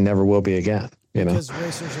 and there probably never will be again. Because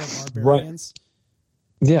racers are barbarians.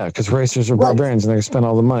 Right. Yeah, because racers are barbarians, and they spend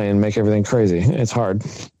all the money and make everything crazy. It's hard.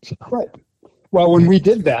 So. Right. Well, when we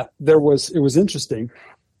did that, it was interesting.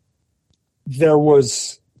 There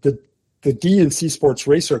was the D&C Sports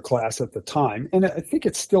Racer class at the time, and I think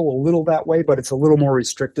it's still a little that way, but it's a little more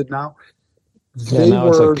restricted now. Now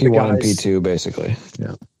it's like P1 and P2, basically.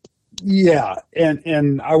 Yeah. Yeah,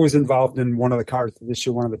 and I was involved in one of the cars this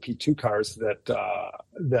year, one of the P2 cars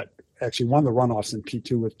that actually won the runoffs in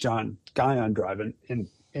P2 with John Guyon driving and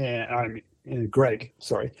Greg,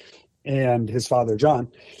 sorry, and his father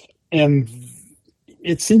John, and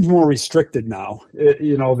it seems more restricted now.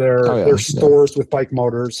 There's stores with bike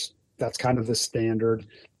motors. That's kind of the standard,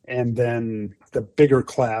 and then the bigger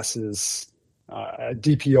class is a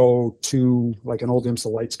DPO2, like an old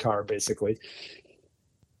IMSA Lights car, basically.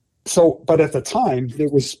 So, but at the time,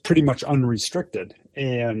 it was pretty much unrestricted,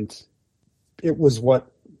 and it was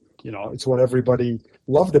it's what everybody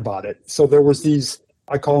loved about it. So there was these,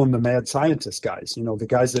 I call them the mad scientist guys, the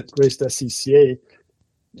guys that raced SCCA,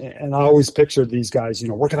 and I always pictured these guys,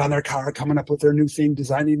 working on their car, coming up with their new thing,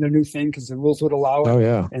 designing their new thing because the rules would allow it. Oh,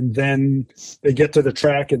 yeah. And then they get to the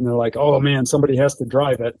track and they're like, oh man, somebody has to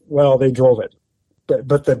drive it. Well, they drove it.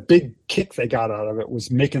 But the big kick they got out of it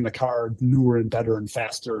was making the car newer and better and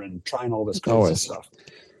faster and trying all this crazy stuff.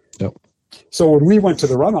 Yep. So when we went to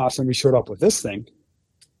the runoffs and we showed up with this thing,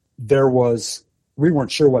 we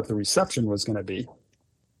weren't sure what the reception was going to be.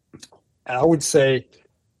 And I would say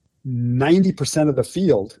 90% of the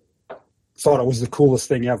field thought it was the coolest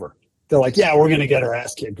thing ever. they're like, yeah, we're going to get our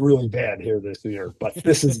ass kicked really bad here this year, but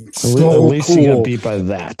this is so at least cool. you got beat by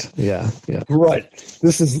that. Yeah. Right.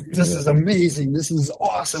 This is amazing. This is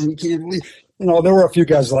awesome. We can't believe. There were a few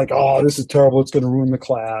guys like, oh, this is terrible. It's going to ruin the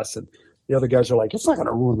class. And the other guys are like, it's not going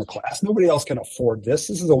to ruin the class. Nobody else can afford this.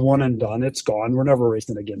 This is a one and done. It's gone. We're never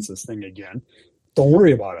racing against this thing again. Don't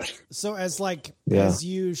worry about it. So as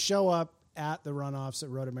you show up at the runoffs at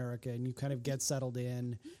Road America and you kind of get settled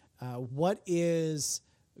in, what's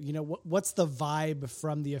the vibe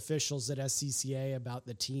from the officials at SCCA about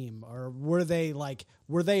the team? Or were they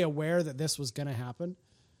aware that this was going to happen?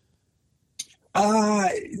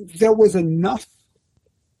 There was enough.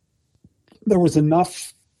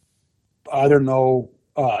 I don't know.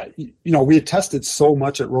 We had tested so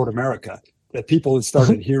much at Road America that people had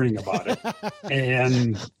started hearing about it,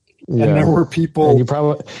 and there were people. And you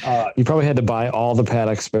probably had to buy all the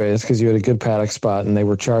paddock space because you had a good paddock spot, and they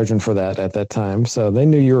were charging for that at that time. So they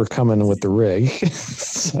knew you were coming with the rig.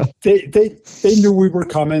 So. They knew we were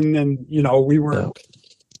coming, and we were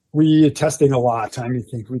testing a lot. I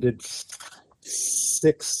think we did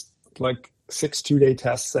six 2-day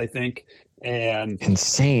tests, I think, and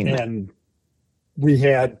insane. And we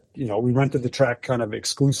had, we rented the track kind of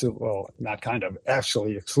exclusive. Well, not kind of,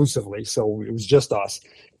 actually exclusively. So it was just us.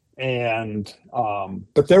 And,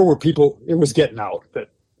 but there were people, it was getting out that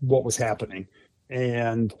what was happening.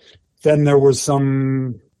 And then there was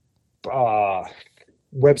some,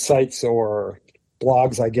 websites or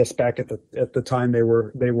blogs, I guess, back at the time they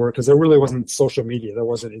were, cause there really wasn't social media. There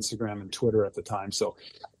wasn't Instagram and Twitter at the time. So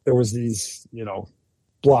there was these,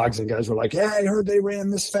 blogs, and guys were like, yeah, I heard they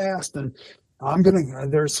ran this fast, and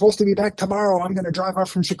they're supposed to be back tomorrow. I'm going to drive up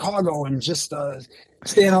from Chicago and just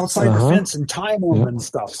stand outside the fence and time them and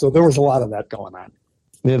stuff. So there was a lot of that going on.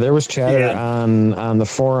 Yeah, there was chatter on the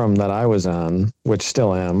forum that I was on, which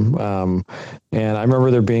still am. And I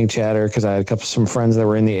remember there being chatter because I had some friends that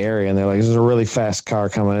were in the area, and they're like, there's a really fast car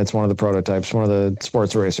coming. It's one of the prototypes, one of the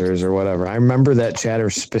sports racers or whatever. I remember that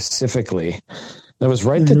chatter specifically. That was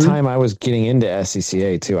right the time I was getting into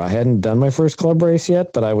SCCA too. I hadn't done my first club race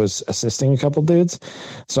yet, but I was assisting a couple dudes.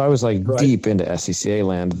 So I was deep into SCCA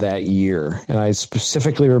land that year. And I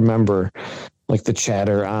specifically remember the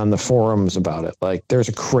chatter on the forums about it. There's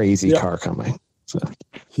a crazy car coming. So,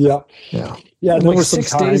 yeah. There were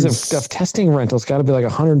 6 days of testing rentals. Got to be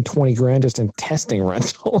 $120,000 just in testing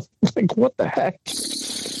rental. What the heck?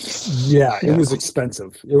 Yeah, it was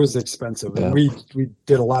expensive. Yeah. And we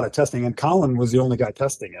did a lot of testing, and Colin was the only guy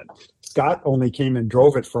testing it. Scott only came and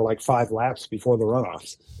drove it for 5 laps before the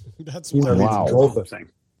runoffs. That's wow. Drove the thing.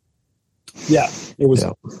 Yeah, it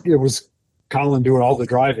was Colin doing all the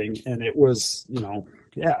driving, and it was,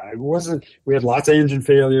 it wasn't. We had lots of engine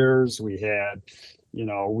failures. We had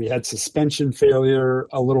suspension failure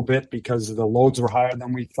a little bit because the loads were higher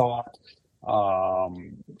than we thought.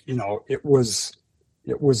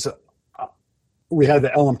 We had the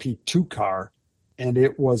LMP2 car, and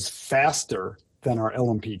it was faster than our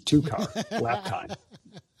LMP2 car lap time.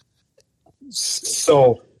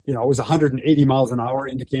 So, it was 180 miles an hour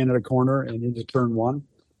into Canada Corner and into turn 1.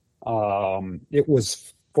 It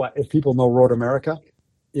was flat. If people know Road America,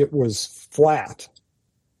 it was flat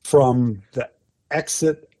from the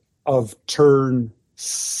exit of turn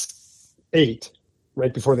 8,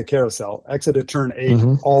 right before the carousel, exit at turn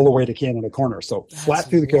 8, all the way to Canada Corner. So flat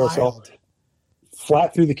through the carousel,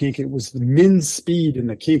 flat through the kink. It was the min speed in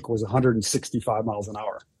the kink was 165 miles an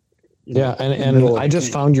hour. And I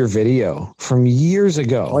just found your video from years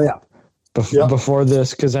ago. Oh yeah. Before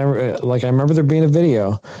this, because I remember there being a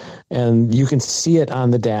video, and you can see it on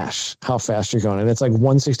the dash how fast you're going, and it's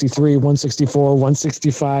 163, 164,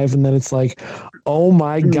 165, and then it's oh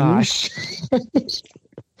my gosh.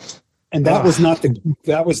 And that was not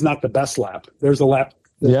the best lap. There's a lap.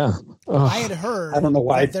 I had heard. I don't know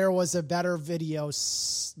why there was a better video,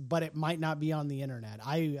 but it might not be on the internet.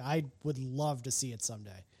 I would love to see it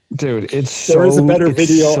someday. Dude, there is a better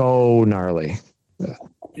video. So gnarly.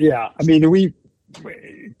 Yeah, I mean,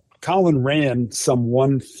 Colin ran some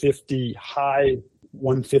 150 high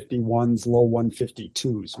 151s, low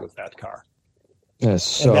 152s with that car. That's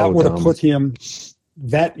so and that would have dumb. put him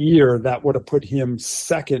that year. That would have put him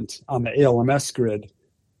second on the ALMS grid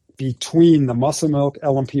between the Muscle Milk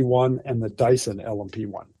LMP1 and the Dyson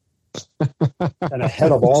LMP1, and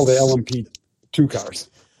ahead of all the LMP2 cars.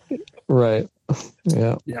 Right.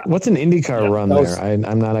 Yeah. What's an IndyCar run there?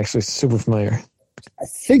 I'm not actually super familiar. I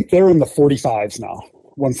think they're in the 45s now.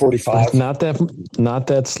 145. Not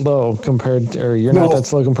that slow compared, or you're not that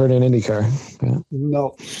slow compared to an IndyCar. Yeah.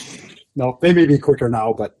 No, they may be quicker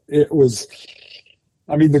now, but it was.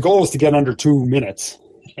 I mean, the goal is to get under 2 minutes,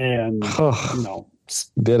 and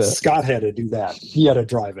Did it? Scott had to do that. He had to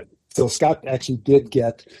drive it. So Scott actually did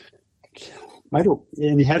get,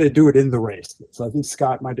 and he had to do it in the race. So I think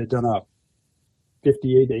Scott might have done a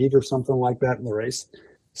 58.8 or something like that in the race.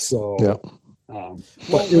 So,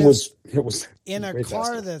 but it was in a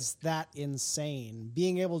car that's that insane,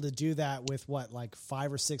 being able to do that with like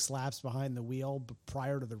 5 or 6 laps behind the wheel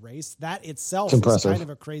prior to the race, that itself is kind of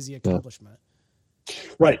a crazy accomplishment. Yeah.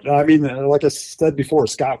 Right. I mean, like I said before,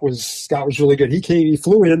 Scott was really good. He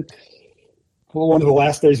flew in one of the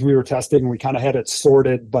last days we were testing, and we kind of had it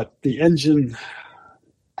sorted, but the engine,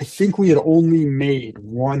 I think we had only made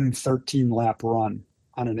one 13-lap run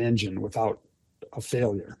on an engine without a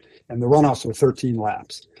failure, and the runoffs were 13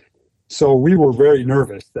 laps. So we were very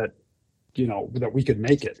nervous that we could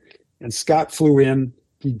make it. And Scott flew in,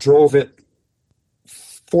 he drove it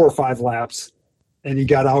 4 or 5 laps, and he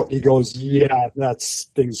got out. He goes, "Yeah,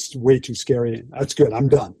 thing's way too scary. That's good. I'm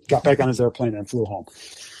done." Got back on his airplane and flew home.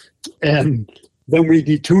 And then we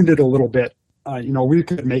detuned it a little bit. We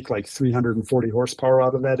could make like 340 horsepower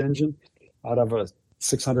out of that engine, out of a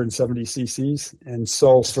 670 cc's. And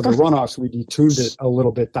so for the runoffs, we detuned it a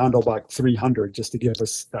little bit down to about 300 just to give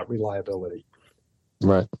us that reliability.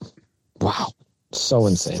 Right. Wow. So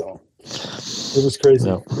insane. So it was crazy.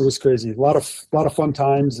 Yeah. It was crazy. A lot of fun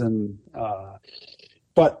times. And,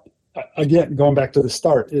 but again, going back to the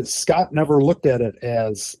start, Scott never looked at it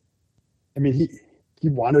as, he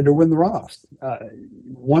wanted to win the runoffs.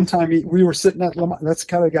 One time we were sitting at Le Mans. That's the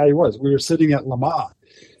kind of guy he was. We were sitting at Le Mans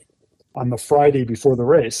on the Friday before the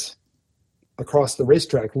race across the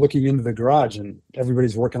racetrack looking into the garage, and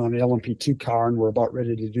everybody's working on the LMP2 car, and we're about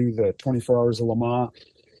ready to do the 24 hours of Le Mans.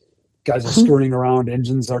 Guys are skirting around,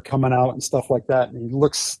 engines are coming out and stuff like that. And he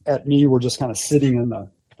looks at me. We're just kind of sitting on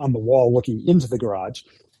the wall looking into the garage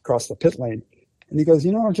across the pit lane. And he goes,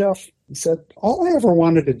 "Jeff," he said, "all I ever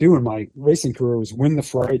wanted to do in my racing career was win the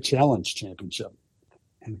Ferrari Challenge Championship.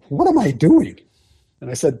 And what am I doing?" And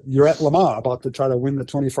I said, "You're at Le Mans, about to try to win the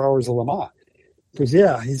 24 hours of Le Mans." He goes,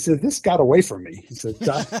 "Yeah." He said, "This got away from me." He said,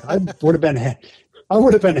 I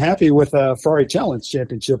would have been happy with a Ferrari Challenge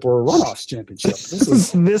Championship or a runoffs championship.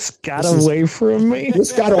 This got away from me.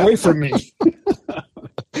 This got away from me.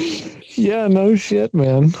 Yeah, no shit,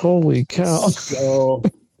 man. Holy cow. So,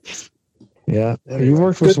 yeah, you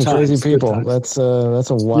worked with some crazy people. That's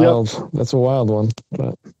a wild one.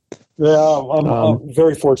 But yeah, I'm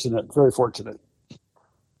very fortunate. Very fortunate.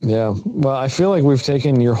 Yeah. Well, I feel like we've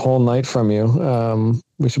taken your whole night from you.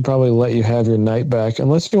 We should probably let you have your night back,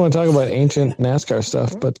 unless you want to talk about ancient NASCAR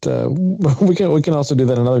stuff. But we can also do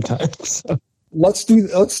that another time. So. Let's do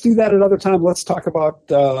that another time. Let's talk about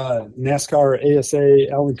NASCAR,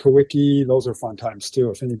 ASA, Alan Kowicki. Those are fun times too.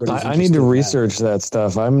 If anybody's I need to research that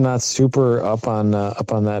stuff. I'm not super up on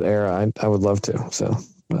that era. I would love to. So.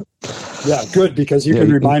 But, yeah, good, because you can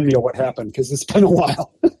remind me of what happened, because it's been a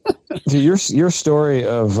while. Dude, your story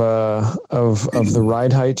of the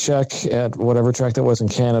ride height check at whatever track that was in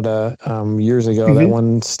Canada years ago, mm-hmm. That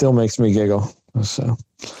one still makes me giggle. So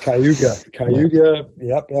Cayuga,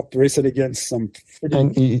 yep, racing against some.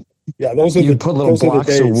 Those are put little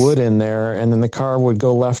blocks of wood in there, and then the car would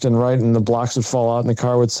go left and right, and the blocks would fall out, and the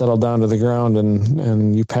car would settle down to the ground,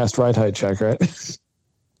 and you passed ride height check, right?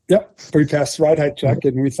 Yep, we passed ride height check,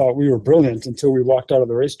 and we thought we were brilliant until we walked out of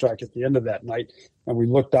the racetrack at the end of that night, and we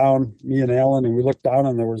looked down, me and Alan, and we looked down,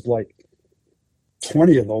 and there was like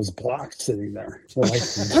 20 of those blocks sitting there. So like,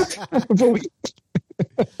 what?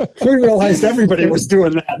 We realized everybody was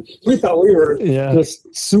doing that. We thought we were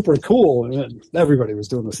just super cool, and everybody was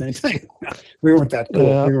doing the same thing. We weren't that cool.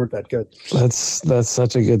 Yeah. We weren't that good. That's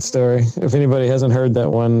such a good story. If anybody hasn't heard that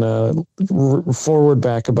one, forward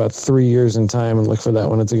back about 3 years in time and look for that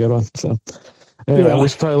one. It's a good one. So anyway, we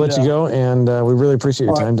should probably let you go, and we really appreciate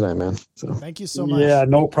your time tonight, man. So thank you so much. Yeah,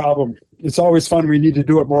 no problem. It's always fun. We need to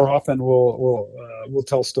do it more often. We'll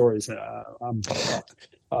tell stories.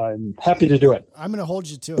 I'm happy to do it. I'm going to hold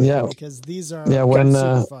you to it, because these are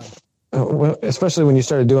super fun. Especially when you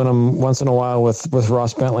started doing them once in a while with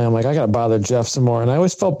Ross Bentley, I'm like, I got to bother Jeff some more. And I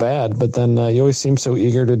always felt bad, but then you always seem so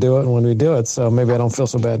eager to do it when we do it. So maybe I don't feel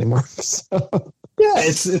so bad anymore. So. Yeah,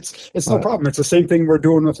 it's no problem. It's the same thing we're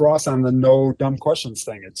doing with Ross on the no dumb questions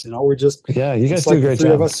thing. It's, we just, you guys do a great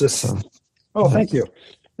job. Of us just, thank you.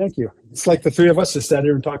 Thank you. It's like the three of us just sat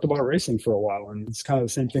here and talked about racing for a while, and it's kind of the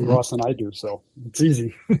same thing Ross and I do. So it's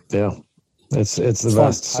easy. Yeah, it's the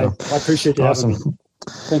best. So. I appreciate you having me.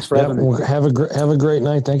 Thanks for having me. Have a great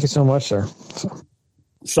night. Thank you so much, sir. So.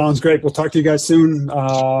 Sounds great. We'll talk to you guys soon.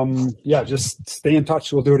 Just stay in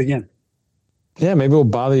touch. We'll do it again. Yeah, maybe we'll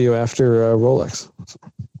bother you after Rolex.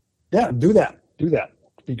 Yeah, do that.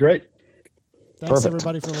 Be great. Thanks,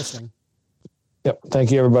 everybody, for listening. Yep.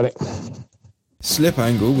 Thank you, everybody. Slip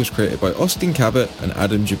Angle was created by Austin Cabot and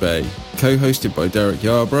Adam Jabay, co-hosted by Derek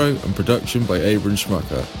Yarbrough, and production by Abram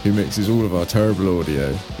Schmucker, who mixes all of our terrible audio.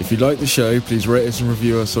 If you like the show, please rate us and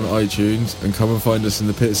review us on iTunes, and come and find us in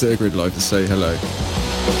the pits at a Grid Life to say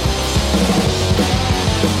hello.